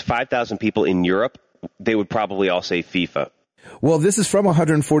about this. 5,000 people in Europe, they would probably all say FIFA. Well, this is from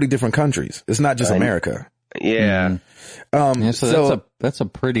 140 different countries. It's not just America. Yeah. Yeah, so that's a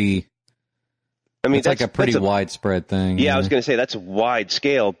pretty, I mean, it's like a pretty widespread thing. Yeah, I was going to say that's a wide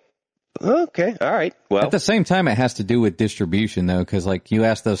scale. Okay. All right. Well, At the same time, it has to do with distribution, though, because like you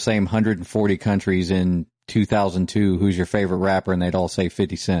ask those same 140 countries in 2002, who's your favorite rapper, and they'd all say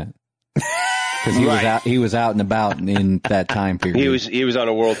 50 Cent. Because he was out and about in that time period. he was on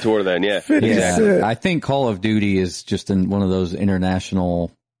a world tour then. Yeah. Yeah, I think Call of Duty is just one of those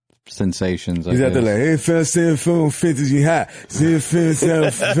international sensations. He's out there like, hey, first cell phone 50 you hot. First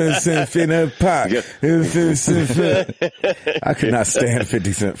cell fit up pop. I could not stand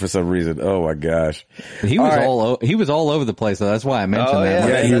 50 Cent for some reason. Oh my gosh. He was he was all over the place, though. That's why I mentioned Oh, that.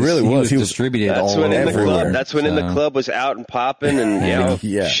 yeah. Yeah, he really was. He He was was distributed That's all when in the everywhere. club. That's when in the club was out and popping, and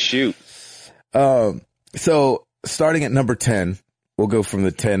Yeah. shoot. So starting at number 10, we'll go from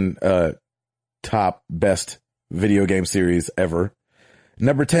the 10, top best video game series ever.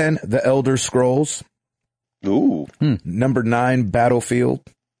 Number 10, The Elder Scrolls. Ooh. Number 9, Battlefield.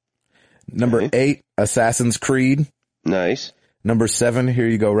 Number 8, Assassin's Creed. Nice. Number 7, here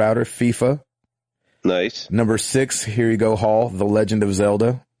you go, Router, FIFA. Nice. Number 6, here you go, Hall, The Legend of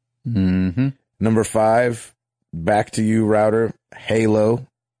Zelda. Mm-hmm. Number 5, back to you, Router, Halo.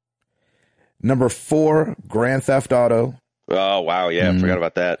 Number 4, Grand Theft Auto. Oh, wow. Yeah. I forgot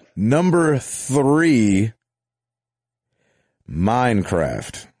about that. Number 3,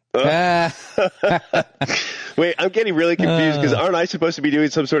 Minecraft. Wait, I'm getting really confused because aren't I supposed to be doing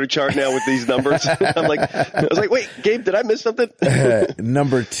some sort of chart now with these numbers? I was like, wait, Gabe, did I miss something?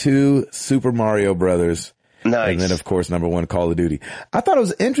 Number 2, Super Mario Brothers. Nice. And then, of course, number 1, Call of Duty. I thought it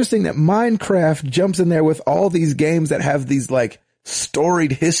was interesting that Minecraft jumps in there with all these games that have these like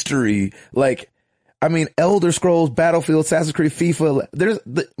storied history. Like, I mean, Elder Scrolls, Battlefield, Assassin's Creed, FIFA, there's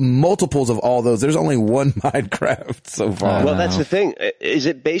multiples of all those. There's only one Minecraft so far. Well, that's the thing. Is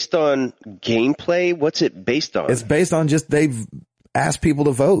it based on gameplay? What's it based on? It's based on just they've asked people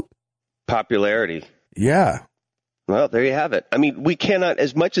to vote. Popularity. Yeah. Well, there you have it. I mean, we cannot,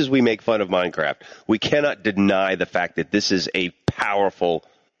 as much as we make fun of Minecraft, we cannot deny the fact that this is a powerful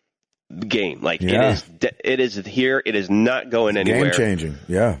game. Like, it is here. It is not going anywhere. Game changing.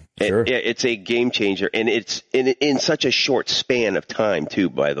 Yeah, sure. It's a game changer, and it's in such a short span of time too,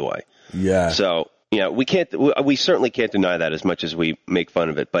 by the way. Yeah. So, we certainly can't deny that as much as we make fun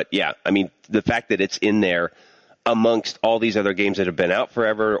of it. But yeah, I mean, the fact that it's in there amongst all these other games that have been out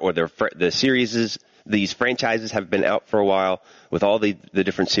forever, or the series, these franchises have been out for a while with all the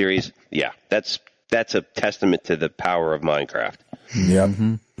different series. Yeah, that's a testament to the power of Minecraft. Yep.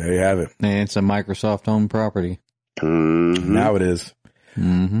 Mm-hmm. There you have it. And it's a Microsoft-owned property. Mm-hmm. Now it is.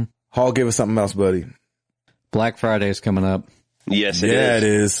 Mm-hmm. Hall, give us something else, buddy. Black Friday is coming up. Yes, it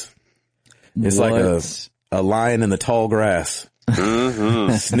is. It's like a lion in the tall grass.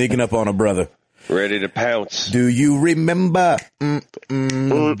 Mm-hmm. Sneaking up on a brother. Ready to pounce. Do you remember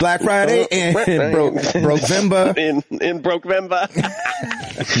Black Friday in Brokember? In Brokember.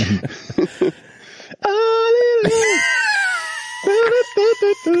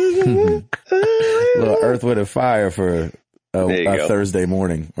 Little Earth, Wind, and Fire for a Thursday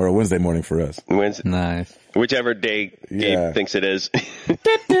morning or a Wednesday morning for us. Wednesday. Nice. Whichever day Gabe thinks it is.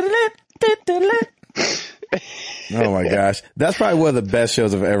 Oh my gosh. That's probably one of the best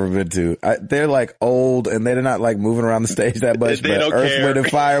shows I've ever been to. They're like old and they're not like moving around the stage that much, but Earth, Wind, and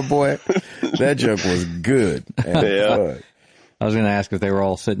Fire, boy, that joke was good. I was going to ask if they were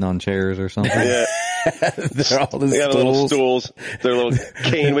all sitting on chairs or something. Yeah. They're all they got little stools. Their little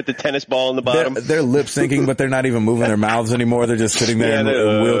cane with the tennis ball in the bottom. They're lip syncing, but they're not even moving their mouths anymore. They're just sitting there in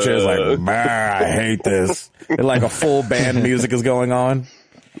wheelchairs like, I hate this. And like a full band music is going on.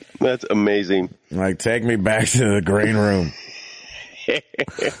 That's amazing. Like, take me back to the green room.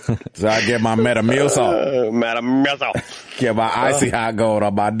 So I get my Metamucil. Metamucil. Get my icy hot gold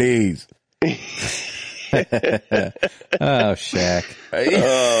on my knees. Oh, Shaq.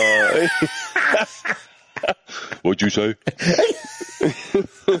 What'd you say?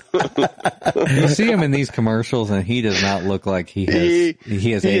 You see him in these commercials, and he does not look like he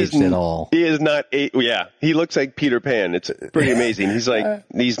has aged at all. He is not. Yeah, he looks like Peter Pan. It's pretty amazing.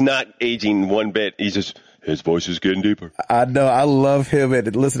 He's not aging one bit. He's just. His voice is getting deeper. I know. I love him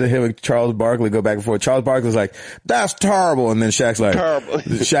and listen to him and Charles Barkley go back and forth. Charles Barkley's like, that's terrible. And then Shaq's like,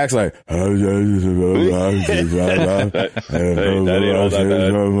 and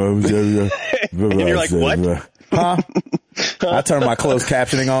you're like, what? Huh? I turn my closed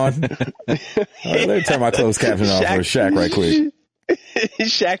captioning on. Let me turn my closed captioning on for Shaq right quick.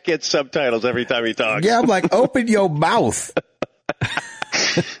 Shaq gets subtitles every time he talks. Yeah, I'm like, open your mouth.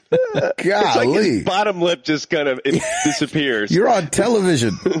 Golly. It's like his bottom lip just kind of disappears. You're on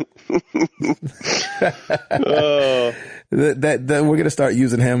television. That we're gonna start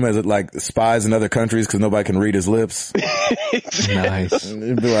using him as like spies in other countries because nobody can read his lips. Nice.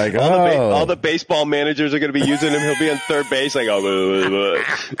 It'd be like, all the baseball managers are gonna be using him. He'll be on third base like,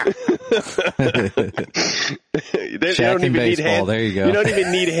 They don't even need hand. There you go. You don't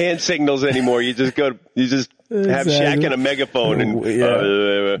even need hand signals anymore. You just have Shaq and a megaphone and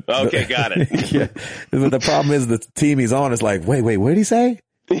okay, got it. Yeah. The problem is the team he's on is like, wait, what did he say?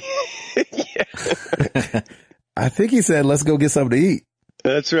 I think he said, let's go get something to eat.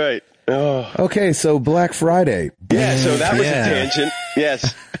 That's right. Oh. Okay, so Black Friday. Yeah, so that was a tangent.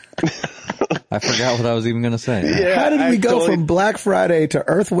 Yes. I forgot what I was even going to say. Yeah, how did we go from Black Friday to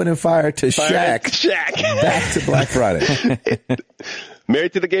Earth, Wind, and Fire to Shaq back to Black Friday?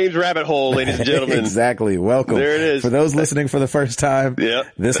 Married to the Games rabbit hole, ladies and gentlemen. Exactly. Welcome. There it is. For those listening for the first time,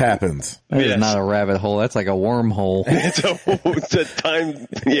 this happens. That is not a rabbit hole. That's like a wormhole. It's a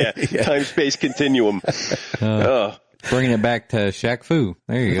time-space continuum. Bringing it back to Shaq Fu.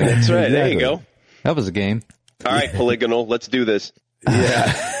 There you go. That's right. There you go. That was a game. All right, Polygonal. Let's do this.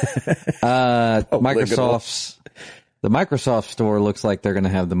 Yeah. The Microsoft store looks like they're going to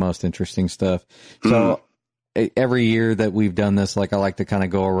have the most interesting stuff. So every year that we've done this, like I like to kind of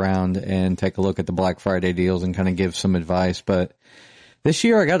go around and take a look at the Black Friday deals and kind of give some advice. But this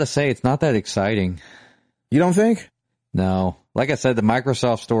year, I got to say, it's not that exciting. You don't think? No. Like I said, the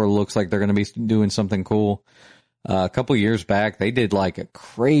Microsoft store looks like they're going to be doing something cool. A couple years back, they did like a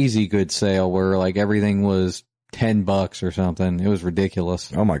crazy good sale where like everything was $10 or something. It was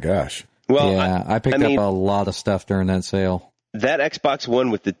ridiculous. Oh my gosh. Well, yeah, I picked up a lot of stuff during that sale. that Xbox One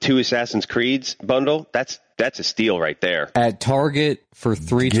with the 2 Assassin's Creeds bundle, that's a steal right there. At Target for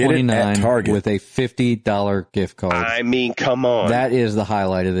 $329 with a $50 gift card. I mean, come on. That is the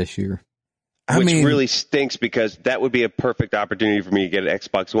highlight of this year. Which really stinks because that would be a perfect opportunity for me to get an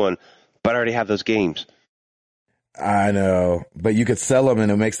Xbox One, but I already have those games. I know, but you could sell them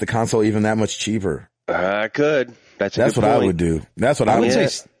and it makes the console even that much cheaper. I could. That's what I would do. That's what I would say.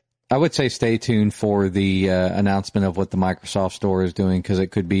 I would say stay tuned for the announcement of what the Microsoft Store is doing because it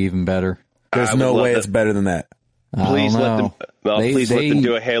could be even better. There's no way it's better than that. Please let them. Well, please let them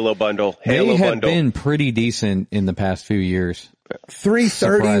do a Halo bundle. They have been pretty decent in the past few years.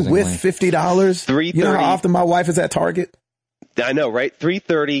 $330 with $50. $330. You know how often my wife is at Target? I know, right?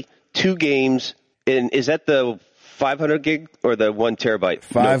 $330, 2 games. And is that the 500 gig or the 1 terabyte?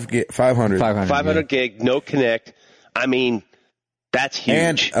 500. 500 gig, no Kinect. I mean, that's huge.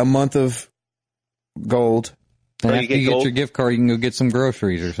 And a month of gold. And after you get your gift card, you can go get some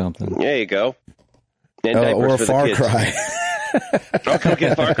groceries or something. There you go. And or a Far Cry. I'll go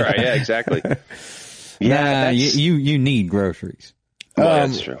get Far Cry. Yeah, exactly. Yeah, you need groceries. Well,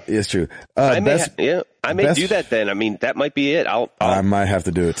 that's true. It's true. I may do that then. I mean, that might be it. I might have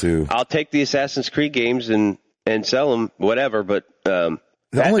to do it too. I'll take the Assassin's Creed games and sell them, whatever. But the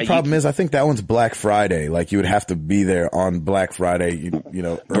only problem is, I think that one's Black Friday. Like you would have to be there on Black Friday. You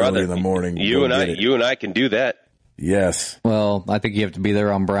know, early in the morning. You and I can do that. Yes. Well, I think you have to be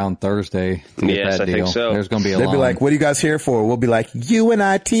there on Brown Thursday to get that deal. I think so. There's going to be They'd be like, what are you guys here for? We'll be like,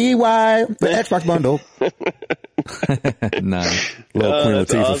 UNITY, the Xbox bundle. Nice. Little Queen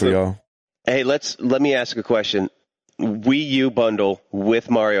Latifah awesome. for y'all. Hey, let me ask a question. Wii U bundle with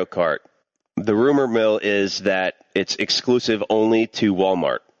Mario Kart. The rumor mill is that it's exclusive only to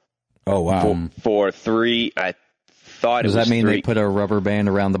Walmart. Oh, wow. For $3, I thought Does it was that mean $3. they put a rubber band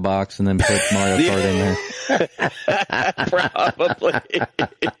around the box and then put Mario Kart in there? Probably.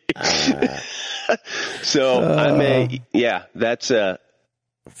 So that's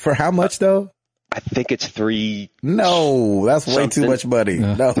for how much though? I think it's $3. No, that's way too much money.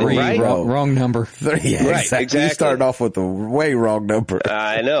 No, $3, wrong number. Yeah, right, exactly. You started off with the way wrong number.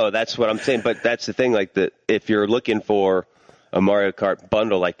 I know, that's what I'm saying. But that's the thing. Like if you're looking for a Mario Kart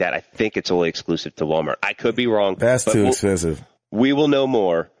bundle like that, I think it's only exclusive to Walmart. I could be wrong. That's too expensive. We will know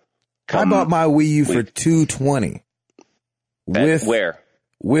more. I bought my Wii U for $220. Where?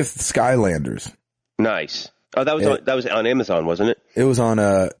 With Skylanders. Nice. Oh, that was on Amazon, wasn't it? It was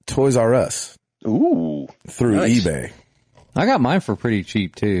on Toys R Us. Ooh. Through eBay. I got mine for pretty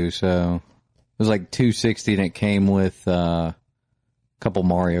cheap too, so it was like $260 and it came with a couple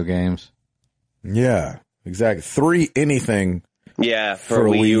Mario games. Yeah, exactly. 3 anything. Yeah, for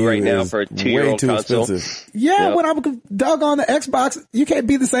Wii U right now for a 2-year-old console. Expensive. Yeah, yep. When I'm dug on the Xbox, you can't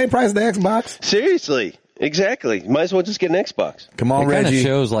beat the same price as the Xbox. Seriously. Exactly. Might as well just get an Xbox. Come on, Reggie. It kind of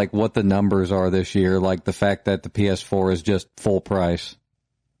shows like what the numbers are this year, like the fact that the PS4 is just full price.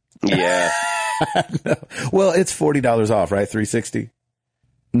 Yeah. No. Well, it's $40 off, right? $360.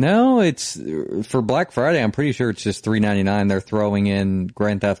 No, it's for Black Friday. I'm pretty sure it's just $3.99. They're throwing in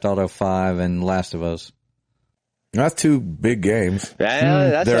Grand Theft Auto 5 and Last of Us. That's 2 big games.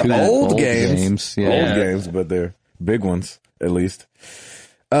 Yeah, they're old games. Yeah. Old games, but they're big ones at least.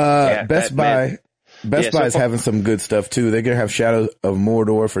 Best Buy is having some good stuff too. They're gonna have Shadow of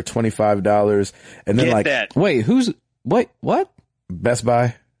Mordor for $25, and then wait, what? Best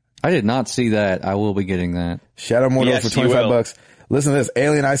Buy. I did not see that. I will be getting that. Shadow of Mordor for $25. Listen to this: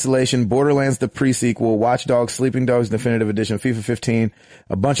 Alien Isolation, Borderlands the pre-sequel, Watch Dogs, Sleeping Dogs Definitive Edition, FIFA 15,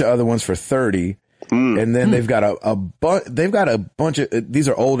 a bunch of other ones for $30. And then they've got a bunch of these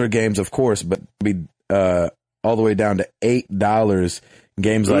are older games, of course, but all the way down to $8.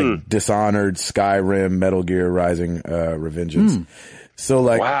 Games like Dishonored, Skyrim, Metal Gear Rising, Revengeance. So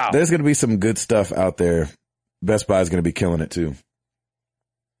there's going to be some good stuff out there. Best Buy is going to be killing it too.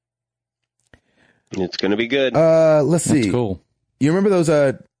 It's going to be good. Let's see. That's cool. You remember those,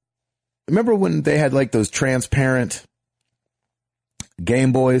 remember when they had like those transparent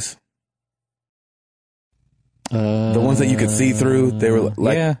Game Boys? The ones that you could see through? They were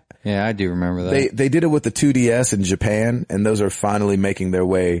like, yeah, I do remember that. They did it with the 2DS in Japan, and those are finally making their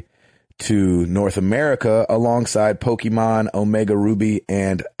way to North America alongside Pokemon, Omega Ruby,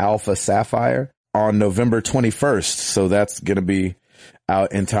 and Alpha Sapphire on November 21st. So that's going to be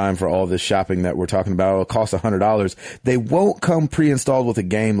out in time for all this shopping that we're talking about. It'll cost $100. They won't come pre-installed with a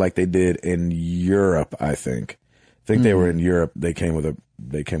game like they did in Europe, I think. They were in Europe. They came with a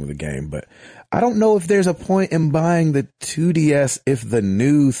game, but I don't know if there's a point in buying the 2DS if the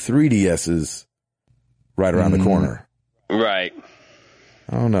new 3DS is right around the corner. Right.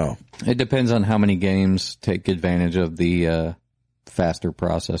 I don't know. It depends on how many games take advantage of the faster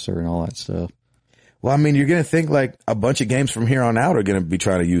processor and all that stuff. Well, I mean, you're going to think like a bunch of games from here on out are going to be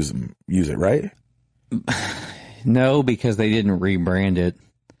trying to use it, right? No, because they didn't rebrand it.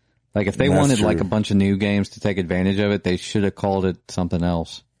 Like if they That's wanted true. like a bunch of new games to take advantage of it, they should have called it something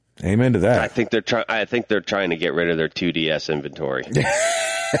else. Amen to I that. think they're trying to get rid of their 2DS inventory.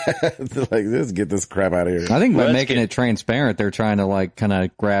 Like, let's get this crap out of here. I think by Let's making get- it transparent, they're trying to like kind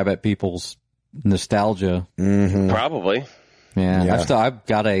of grab at people's nostalgia. Probably. Yeah. I've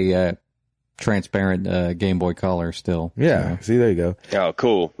got a transparent Game Boy Color still. Yeah. See, there you go. Oh,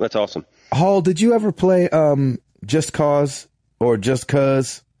 cool. That's awesome. Hall, did you ever play Just Cause or Just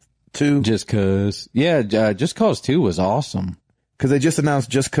Cause 2? Just Cause. Yeah, Just Cause 2 was awesome. Because they just announced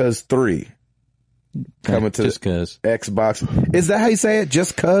Just Cause 3 coming to Just Cause. Xbox. Is that how you say it?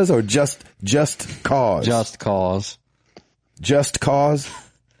 Just Cause or Just Cause? Just Cause. Just Cause?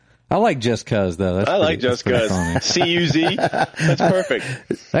 I like Just Cause though. That's I like pretty- Just that's pretty Cause. funny. CUZ. That's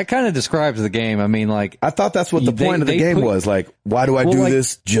perfect. That kind of describes the game. I mean, like, I thought that's what the They- point of the they game put- was. Like, why do I Well, do like-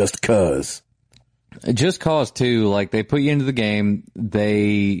 this? Just cause. Just Cause 2, like, they put you into the game,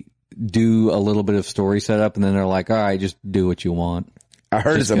 they do a little bit of story setup, and then they're like, all right, just do what you want. I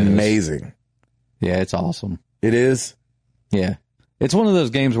heard Just it's Cause. amazing. Yeah, it's awesome. It is? Yeah. It's one of those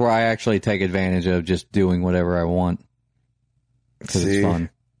games where I actually take advantage of just doing whatever I want. Because See? it's fun.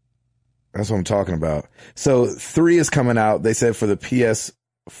 That's what I'm talking about. So 3 is coming out. They said for the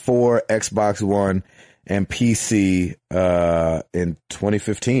PS4, Xbox One, and PC in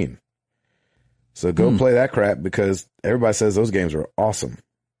 2015. So go play that crap because everybody says those games are awesome.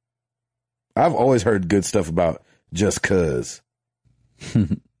 I've always heard good stuff about Just Cause.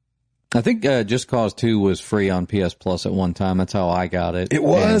 I think Just Cause 2 was free on PS Plus at one time. That's how I got it. It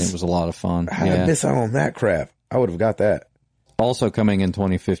was? And it was a lot of fun. How did I Yeah. miss out on that crap? I would have got that. Also coming in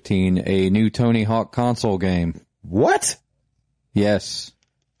 2015, a new Tony Hawk console game. What? Yes.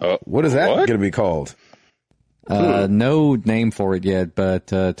 What is that What? going to be called? No name for it yet, but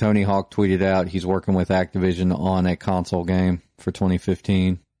Tony Hawk tweeted out he's working with Activision on a console game for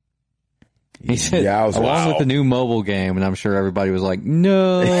 2015. He said, Yowza. along with the new mobile game, and I'm sure everybody was like,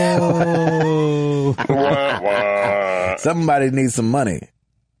 no. Somebody needs some money.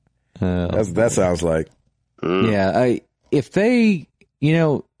 Uh, That sounds like. yeah, if they,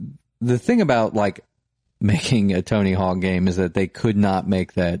 the thing about like making a Tony Hawk game is that they could not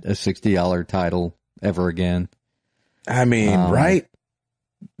make that a $60 title ever again. I mean, right?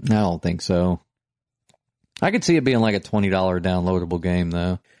 I don't think so. I could see it being like a $20 downloadable game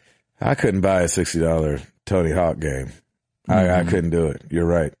though. I couldn't buy a $60 Tony Hawk game. I couldn't do it. You're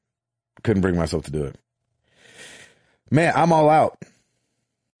right. Couldn't bring myself to do it. Man, I'm all out.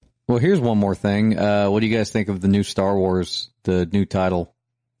 Well, here's one more thing. What do you guys think of the new Star Wars, the new title?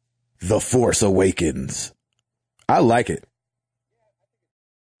 The Force Awakens. I like it.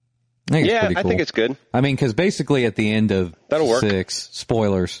 I think it's Yeah, pretty I cool. think it's good. I mean, because basically at the end of That'll work. 6,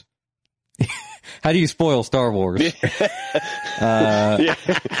 spoilers. How do you spoil Star Wars? Yeah.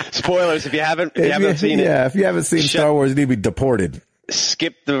 Spoilers if you haven't seen it. Yeah, if you haven't seen Star Wars, you need to be deported.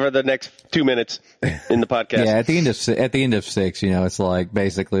 Skip the next 2 minutes in the podcast. Yeah, at the end of 6, it's like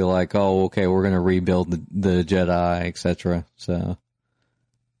basically like, oh, okay, we're going to rebuild the Jedi, etc. So,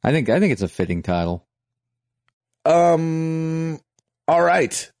 I think it's a fitting title. All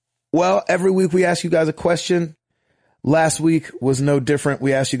right. Well, every week we ask you guys a question. Last week was no different.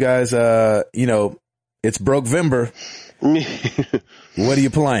 We asked you guys, it's Brokevember. What are you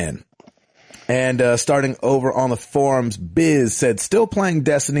playing? And starting over on the forums, Biz said, still playing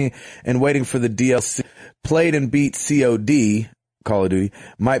Destiny and waiting for the DLC. Played and beat COD, Call of Duty.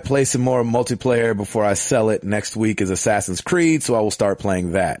 Might play some more multiplayer before I sell it. Next week is Assassin's Creed, so I will start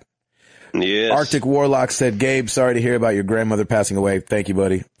playing that. Yes. Arctic Warlock said, Gabe, sorry to hear about your grandmother passing away. Thank you,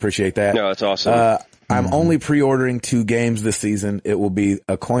 buddy. Appreciate that. No, that's awesome. I'm only pre-ordering 2 games this season. It will be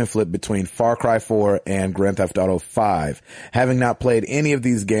a coin flip between Far Cry 4 and Grand Theft Auto 5. Having not played any of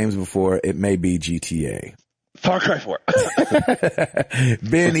these games before, it may be GTA. Far Cry 4.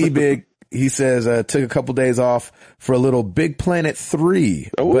 Ben Ebig, he says, took a couple days off for a little Big Planet 3.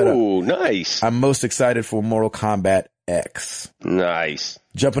 But Ooh, nice. I'm most excited for Mortal Kombat X. Nice.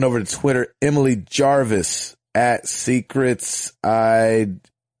 Jumping over to Twitter, Emily Jarvis at Secrets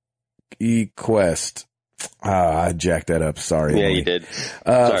Quest. I jacked that up. Sorry. Yeah, Emily. you did.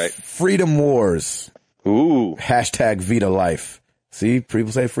 Sorry. Freedom Wars. Ooh, Hashtag Vita Life. See,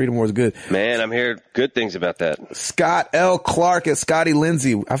 people say Freedom Wars is good. man, I'm hearing good things about that. Scott L. Clark at Scotty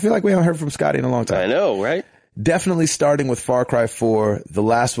Lindsay. I feel like we haven't heard from Scotty in a long time. I know, right? Definitely starting with Far Cry 4. The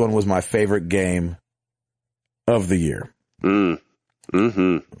last one was my favorite game of the year.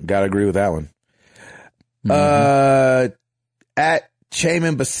 Mm-hmm. Gotta agree with that one. at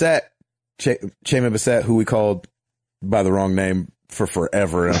Chaman Bassett, who we called by the wrong name for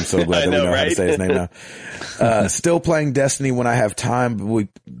forever. And I'm so glad that we know how to say his name now. Still playing Destiny when I have time,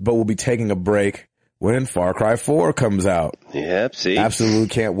 but we'll be taking a break when Far Cry 4 comes out. Yep, see? Absolutely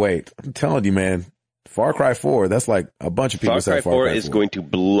can't wait. I'm telling you, man, Far Cry 4, that's like a bunch of people Far say Cry 4 is going to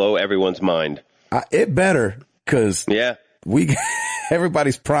blow everyone's mind. It better, because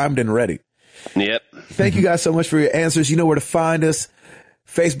everybody's primed and ready. Yep. Thank you guys so much for your answers. You know where to find us.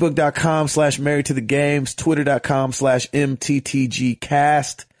 Facebook.com/Married to the Games,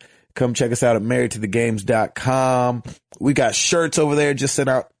 Twitter.com/MTTGcast. Come check us out at marriedtothegames.com. We got shirts over there. Just sent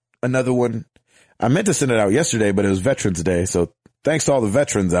out another one. I meant to send it out yesterday, but it was Veterans Day. So thanks to all the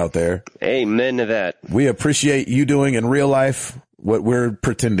veterans out there. Amen to that. We appreciate you doing in real life what we're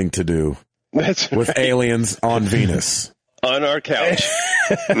pretending to do. That's with aliens on Venus. On our couch.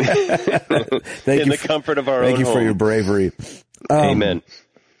 In the comfort of our own home. Thank you for your bravery. Amen.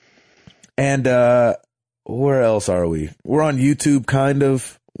 And where else are we? We're on YouTube, kind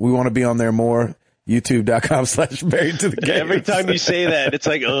of. We want to be on there more. YouTube.com/Married to the Games. Every time you say that, it's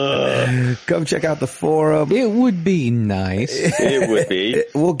like, ugh. Come check out the forum. It would be nice. It would be.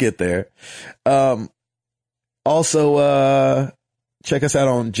 We'll get there. Also, check us out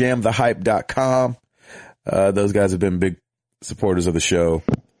on jamthehype.com. Those guys have been big supporters of the show.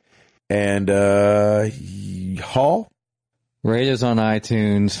 And Hall? Rate us on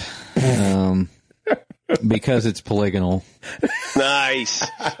iTunes because it's polygonal. Nice.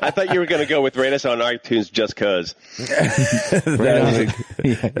 I thought you were going to go with rate us on iTunes just because.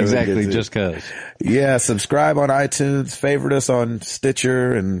 Exactly, just because. Yeah, subscribe on iTunes, favorite us on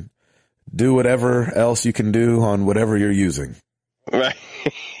Stitcher, and do whatever else you can do on whatever you're using. Right.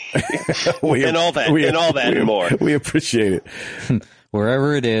 And all that and more. We appreciate it.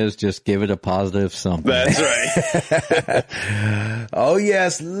 Wherever it is, just give it a positive something. That's right. Oh,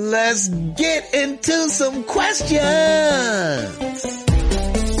 yes. Let's get into some questions.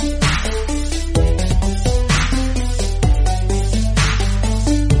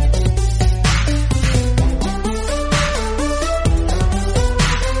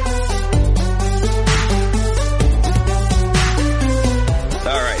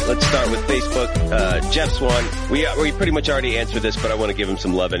 Let's start with Facebook. Jeff Swan, we pretty much already answered this, but I want to give him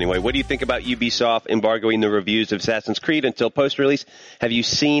some love anyway. What do you think about Ubisoft embargoing the reviews of Assassin's Creed until post-release? Have you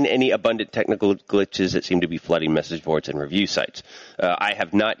seen any abundant technical glitches that seem to be flooding message boards and review sites? I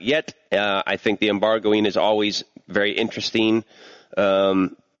have not yet. I think the embargoing is always very interesting,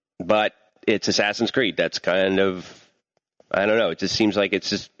 but it's Assassin's Creed. That's kind of, I don't know. It just seems like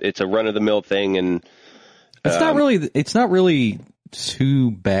it's a run-of-the-mill thing, and it's not really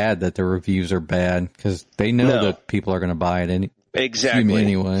too bad that the reviews are bad because they know that people are going to buy it anyway.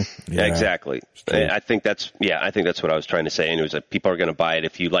 Yeah, exactly. I think that's what I was trying to say. And it was that people are going to buy it.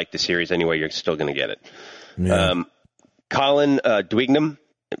 If you like the series anyway, you're still going to get it. Yeah. Colin Dwignam,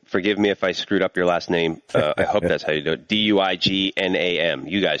 forgive me if I screwed up your last name. I hope that's how you do it. Duignam.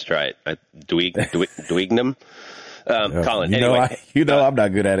 You guys try it. Dwignam. Colin. Anyway, I'm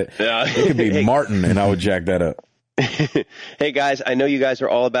not good at it. It could be Martin, and I would jack that up. Hey guys, I know you guys are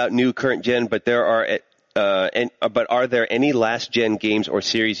all about new current gen, but are there any last gen games or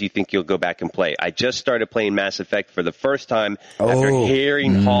series you think you'll go back and play? I just started playing Mass Effect for the first time after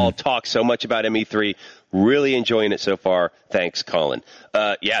hearing Hall talk so much about ME3. Really enjoying it so far. Thanks, Colin.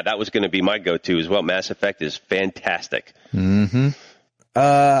 That was going to be my go-to as well. Mass Effect is fantastic. Mm-hmm.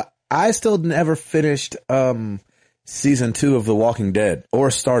 I still never finished season 2 of The Walking Dead or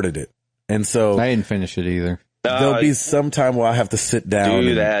started it, and so I didn't finish it either. There'll be some time where I have to sit down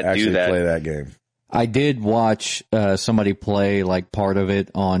and actually play that game. I did watch somebody play like part of it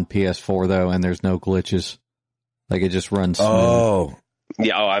on PS4 though, and there's no glitches. Like it just runs smooth. Oh.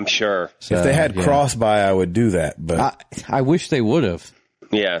 Yeah, I'm sure. So, if they had cross-buy, I would do that. But I wish they would have.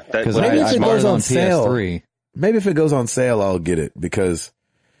 Yeah. Because I bought it on PS3. Maybe if it goes on sale, I'll get it because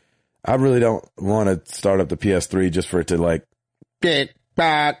I really don't want to start up the PS3 just for it to like get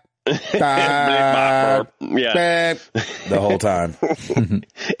back. Yeah. The whole time.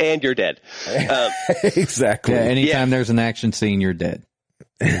 And you're dead. Exactly. Yeah, anytime there's an action scene, you're dead.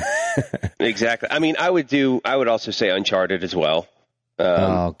 Exactly. I mean, I would also say Uncharted as well.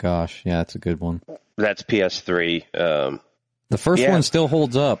 Oh gosh. Yeah, that's a good one. That's PS3. The first one still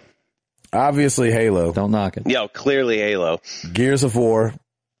holds up. Obviously Halo. Don't knock it. Yeah, clearly Halo. Gears of War.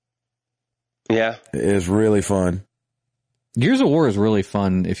 Yeah. Is really fun. Gears of War is really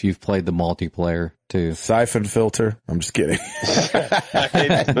fun if you've played the multiplayer too. Siphon Filter. I'm just kidding.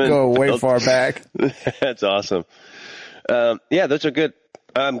 Go way far back. That's awesome. Those are good.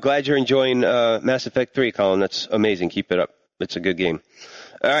 I'm glad you're enjoying Mass Effect 3, Colin. That's amazing. Keep it up. it's a good game.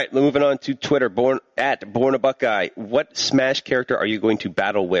 All right, moving on to Twitter. Born a Buckeye. What Smash character are you going to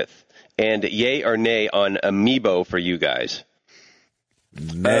battle with? And yay or nay on Amiibo for you guys?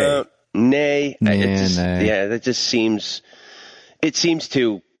 Nay. Nay. Nay. Yeah, that just seems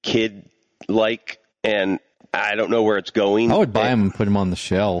too kid-like, and I don't know where it's going. I would buy them and put them on the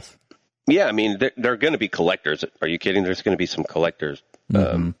shelf. Yeah, I mean, they're going to be collectors. Are you kidding? There's going to be some collectors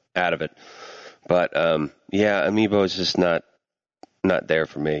out of it. But, yeah, Amiibo is just not there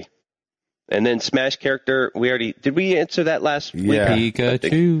for me. And then Smash character, did we answer that last week? Yeah.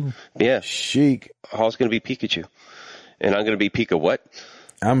 Pikachu. Yeah. Chic. Hall's going to be Pikachu. And I'm going to be Pika what?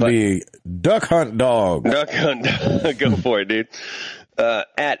 I'm the Duck Hunt Dog. Duck Hunt. Go for it, dude.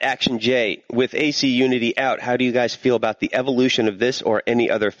 At Action J, with AC Unity out, how do you guys feel about the evolution of this or any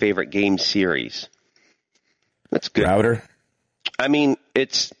other favorite game series? That's good. Router. I mean,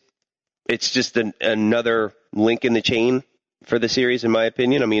 it's just another link in the chain for the series, in my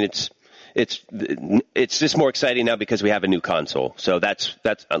opinion. I mean, it's just more exciting now because we have a new console. So that's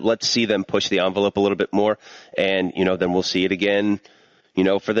let's see them push the envelope a little bit more, and then we'll see it again.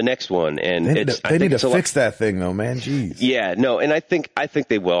 For the next one, and They need to fix that thing, though, man. Jeez. Yeah, no, and I think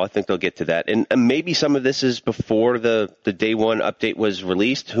they will. I think they'll get to that, and maybe some of this is before the day one update was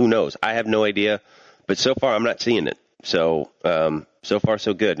released. Who knows? I have no idea, but so far I'm not seeing it. So so far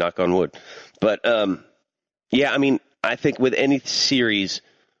so good. Knock on wood. But yeah, I mean, I think with any series,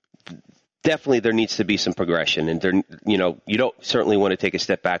 definitely there needs to be some progression, and there, you don't certainly want to take a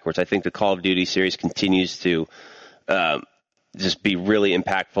step backwards. I think the Call of Duty series continues to just be really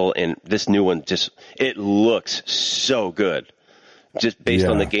impactful, and this new one it looks so good, just based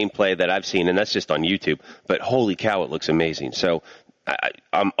on the gameplay that I've seen, and that's just on YouTube. But holy cow, it looks amazing. So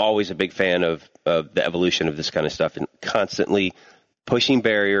I'm always a big fan of the evolution of this kind of stuff, and constantly pushing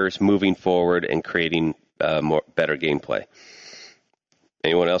barriers, moving forward, and creating better gameplay.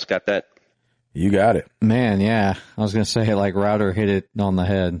 Anyone else got that? You got it. Man, yeah. I was going to say, like, Router hit it on the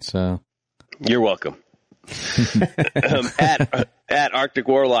head, so. You're welcome. At Arctic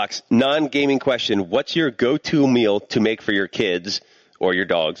Warlocks, non-gaming question. What's your go-to meal to make for your kids or your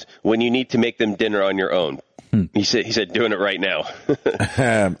dogs when you need to make them dinner on your own? He said doing it right now.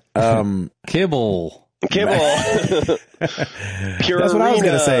 Kibble. Purina. That's what I was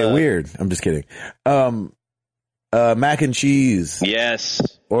going to say. Weird. I'm just kidding. Mac and cheese. Yes.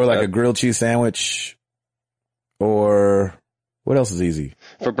 Or like a grilled cheese sandwich. Or what else is easy?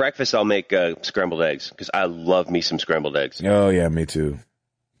 For breakfast, I'll make scrambled eggs because I love me some scrambled eggs. Oh, yeah, me too.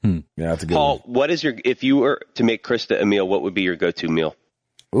 Yeah, that's a good Paul, one. if you were to make Krista a meal, what would be your go-to meal?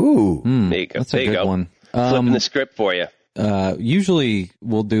 Ooh. There you go. That's a good one. Flipping the script for you. Usually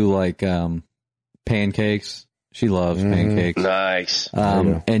we'll do like pancakes. She loves pancakes. Nice.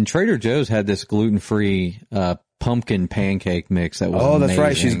 And Trader Joe's had this gluten-free pumpkin pancake mix that was that's amazing.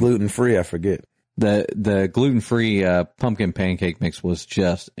 right. She's gluten-free. I forget. The gluten-free pumpkin pancake mix was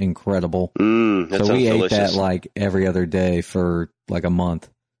just incredible. That so we ate delicious. that like every other day for like a month.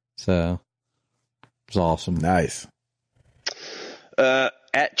 So it was awesome. Nice.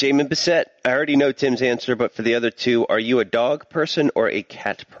 At Jamin Bissett, I already know Tim's answer, but for the other two, are you a dog person or a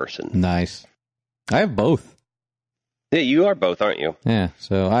cat person? Nice. I have both. Yeah, you are both, aren't you? Yeah.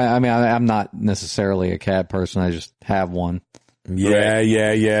 So I mean, I'm not necessarily a cat person. I just have one. Yeah, Right.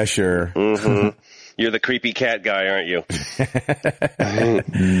 yeah, sure. Mm-hmm. You're the creepy cat guy, aren't you?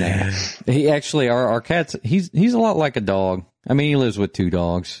 Nah. He actually, our cat's, he's a lot like a dog. I mean, he lives with 2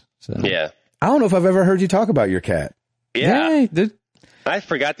 dogs. So. Yeah. I don't know if I've ever heard you talk about your cat. Yeah. Yeah, I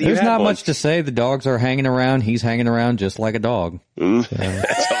forgot that you there's had not one. much to say. The dogs are hanging around. He's hanging around just like a dog.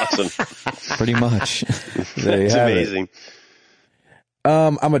 That's awesome. Pretty much. There you It's have it. amazing.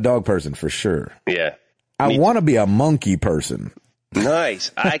 I'm a dog person for sure. Yeah. I want to be a monkey person.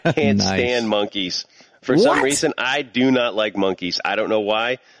 Nice. I can't Nice. stand monkeys. For some What? reason, I do not like monkeys. I don't know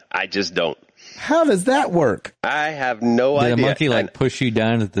why. I just don't. How does that work? I have no Did idea. a monkey like push you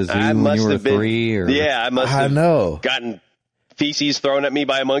down at the zoo I when must you were have been, 3? Or? Yeah, I must I have know. gotten feces thrown at me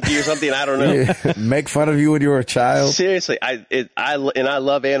by a monkey or something. I don't know. Make fun of you when you were a child. Seriously, I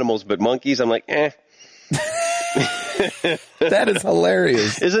love animals, but monkeys, I'm like, eh. That is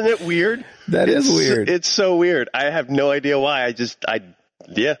hilarious. Isn't it weird? That is weird. It's so weird. I have no idea why.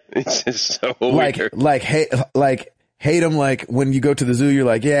 Yeah, it's just so weird. Hate them. Like when you go to the zoo, you're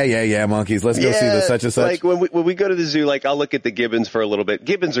like, yeah, monkeys. Let's go see the such and such. Like when we go to the zoo, like I'll look at the gibbons for a little bit.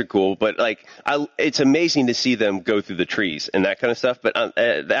 Gibbons are cool, but like it's amazing to see them go through the trees and that kind of stuff. But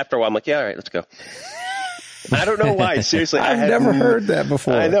after a while, I'm like, yeah, all right, let's go. I don't know why. Seriously, I've never heard that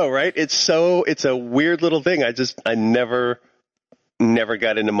before. I know, right? It's a weird little thing. I never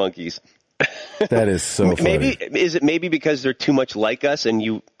got into monkeys. That is so funny. Maybe because they're too much like us,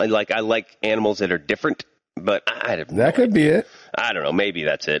 and I like animals that are different. But that could be it. I don't know. Maybe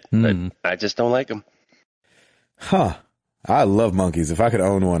that's it. But I just don't like them. Huh. I love monkeys. If I could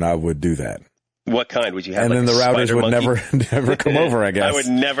own one, I would do that. What kind would you have? And then the routers would never come over, I guess. I would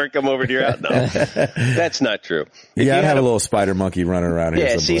never come over to your house. No, that's not true. Yeah, I'd have a little spider monkey running around here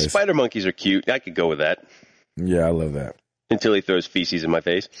someplace. See, spider monkeys are cute. I could go with that. Yeah, I love that. Until he throws feces in my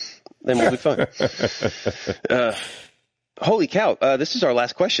face. Then we'll be fine. Holy cow. This is our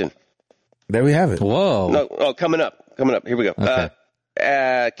last question. There we have it. Whoa. No, coming up. Here we go. Okay.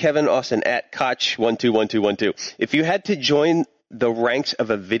 Kevin Austin at Koch121212. If you had to join the ranks of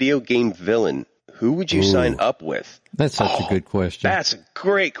a video game villain, who would you sign up with? That's such a good question. That's a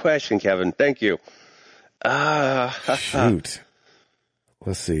great question, Kevin. Thank you. Shoot.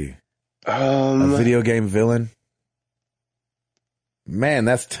 Let's see. A video game villain? Man,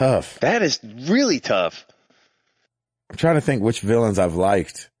 that's tough. That is really tough. I'm trying to think which villains I've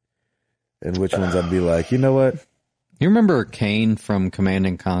liked and which ones I'd be like, you know what? You remember Kane from Command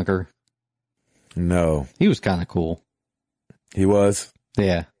and Conquer? No. He was kind of cool. He was?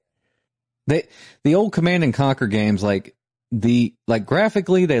 Yeah. The old Command and Conquer games,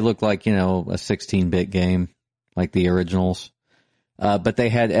 graphically, they look like, a 16-bit game, like the originals. But they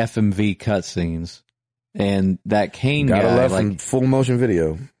had FMV cutscenes. And that Kane guy, love from full motion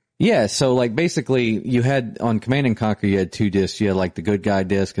video. Yeah, so basically you had on Command and Conquer, you had two discs. You had the good guy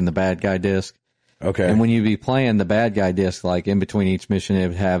disc and the bad guy disc. Okay. And when you'd be playing the bad guy disc, in between each mission, it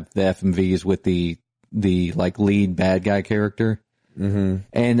would have the FMVs with the lead bad guy character. Mm-hmm.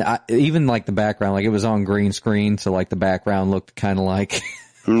 And even the background, it was on green screen, so the background looked kind of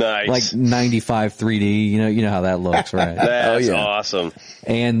nice, 95 3D. You know how that looks, right? That's awesome.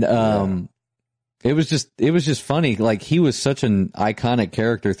 And it was just funny. He was such an iconic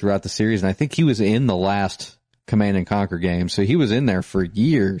character throughout the series, and I think he was in the last Command and Conquer game, so he was in there for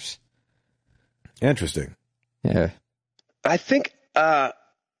years. Interesting. Yeah. I think I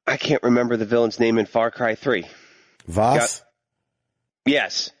can't remember the villain's name in Far Cry 3. Voss?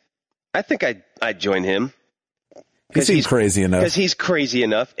 Yes. I think I'd join him. He seems crazy enough. Because he's crazy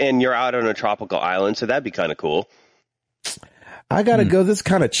enough, and you're out on a tropical island, so that'd be kind of cool. I gotta go. This is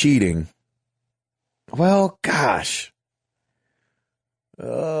kind of cheating. Well, gosh.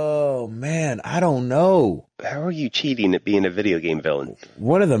 Oh, man. I don't know. How are you cheating at being a video game villain?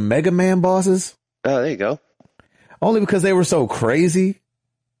 One of the Mega Man bosses? Oh, there you go. Only because they were so crazy.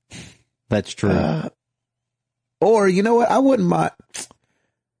 That's true. Or, you know what?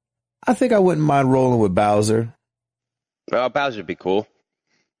 I think I wouldn't mind rolling with Bowser. Oh, Bowser'd be cool.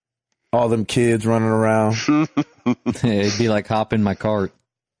 All them kids running around. It'd be like hop in my cart.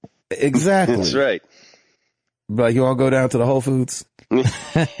 Exactly. That's right. Like, you want to go down to the Whole Foods?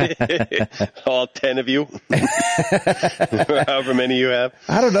 All 10 of you? However many you have?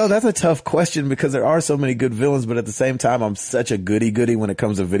 I don't know. That's a tough question because there are so many good villains, but at the same time, I'm such a goody-goody when it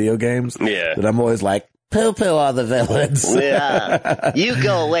comes to video games. Yeah. That I'm always like, poo-poo all the villains. Yeah. You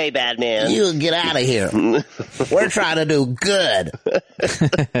go away, Batman. You get out of here. We're trying to do good.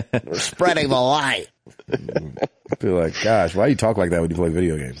 We're spreading the light. I feel like, gosh, why do you talk like that when you play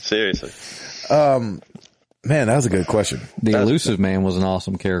video games? Seriously. Man, that was a good question. The Elusive Man was an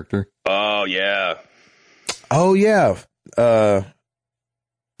awesome character. Oh, yeah. Oh, yeah. That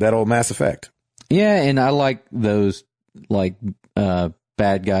old Mass Effect. Yeah, and I like those,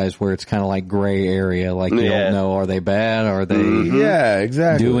 bad guys where it's kind of gray area. You don't know, are they bad? Are they Yeah,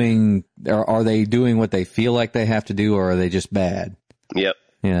 exactly. Are they doing what they feel like they have to do, or are they just bad? Yep.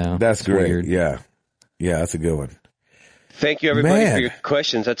 That's great. Weird. Yeah. Yeah, that's a good one. Thank you, everybody, for your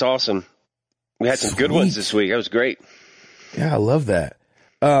questions. That's awesome. We had some good ones this week. That was great. Yeah, I love that.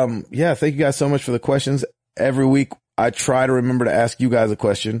 Yeah, thank you guys so much for the questions. Every week, I try to remember to ask you guys a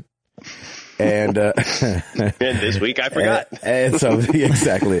question. And and this week, I forgot. And so,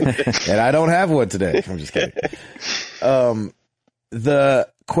 exactly. And I don't have one today. I'm just kidding. The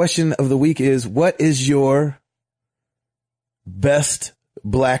question of the week is, what is your best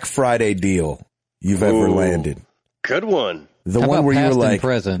Black Friday deal you've ever landed? Good one. The How one about where you were past and like,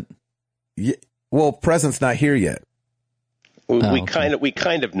 present? Yeah, well, present's not here yet. We kind of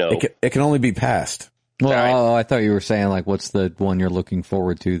know. It can only be past. Well, I thought you were saying what's the one you're looking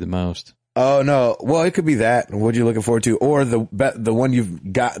forward to the most? Oh no! Well, it could be that. What are you looking forward to, or the one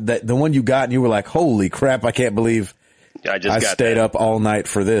you've got the one you got and you were like, "Holy crap! I can't believe I stayed up all night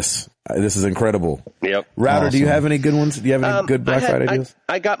for this. This is incredible." Yep. Router, Awesome. do you have any good ones? Do you have any good Black Friday deals?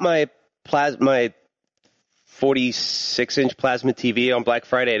 I got my 46-inch plasma TV on Black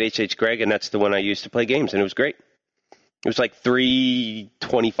Friday at HH Gregg, and that's the one I used to play games, and it was great. It was like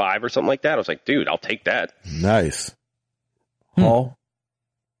 $325 or something like that. I was like, dude, I'll take that. Nice. Hall?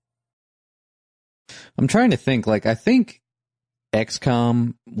 I'm trying to think. Like, I think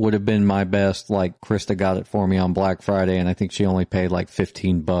XCOM would have been my best. Like, Krista got it for me on Black Friday, and I think she only paid like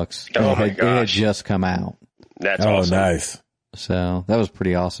 $15. Oh my It had gosh. just come out. That's awesome. Nice. So that was a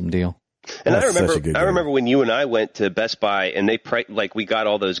pretty awesome deal. And That's I such a good game. remember when you and I went to Best Buy and they we got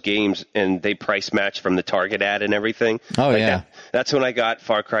all those games and they price matched from the Target ad and everything. Oh, Like yeah. that's when I got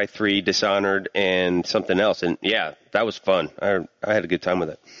Far Cry 3, Dishonored, and something else. And yeah, that was fun. I had a good time with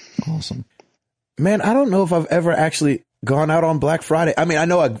it. Awesome. Man, I don't know if I've ever actually gone out on Black Friday. I mean, I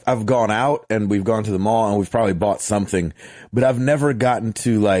know I've gone out and we've gone to the mall and we've probably bought something, but I've never gotten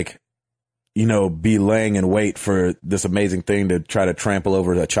to like, you know, be laying in wait for this amazing thing to try to trample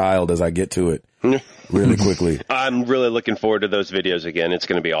over a child as I get to it really quickly. I'm really looking forward to those videos again. It's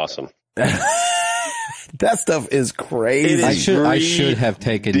going to be awesome. That stuff is crazy. It is I should have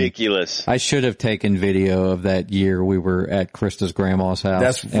taken ridiculous. I should have taken video of that year we were at Krista's grandma's house.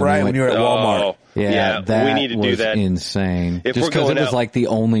 That's and we right, when went- you were at Walmart. Oh, Yeah, that we need to was do that. insane. If Just we're because going it was out- like the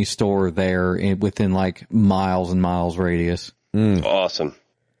only store there within like miles and miles radius. Awesome.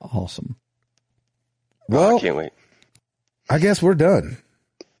 Awesome. Well, I can't wait. I guess we're done.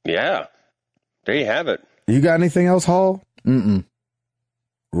 Yeah. There you have it. You got anything else, Hall? Mm-mm.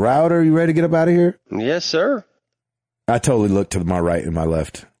 Router, you ready to get up out of here? Yes, sir. I totally looked to my right and my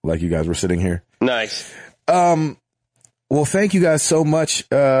left like you guys were sitting here. Nice. Well, thank you guys so much.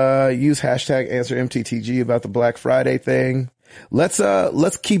 Use hashtag AnswerMTTG about the Black Friday thing.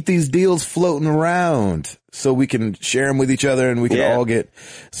 Let's keep these deals floating around so we can share them with each other and we can all get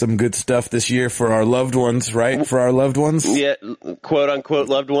some good stuff this year for our loved ones, right? For our loved ones. Yeah, quote unquote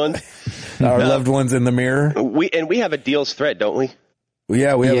loved ones. Our loved ones in the mirror. We have a deals thread, don't we?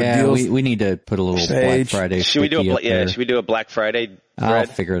 Yeah, we have a deals. we need to put a little Stage. Black Friday. Should we do sticky up there. should we do a Black Friday I'll thread?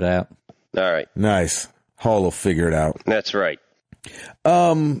 figure it out. All right. Nice. Hall will figure it out. That's right.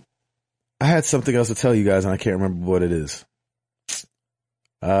 I had something else to tell you guys and I can't remember what it is.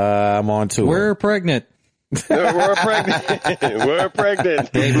 I'm on to We're pregnant. We're pregnant. We're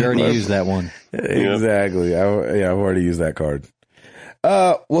pregnant. Dave, you already used that one. Exactly. I've already used that card.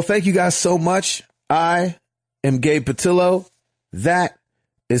 Well, thank you guys so much. I am Gabe Patillo. That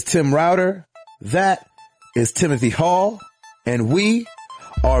is Tim Router. That is Timothy Hall. And we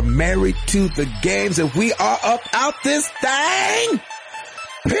are married to the games and we are up out this thing.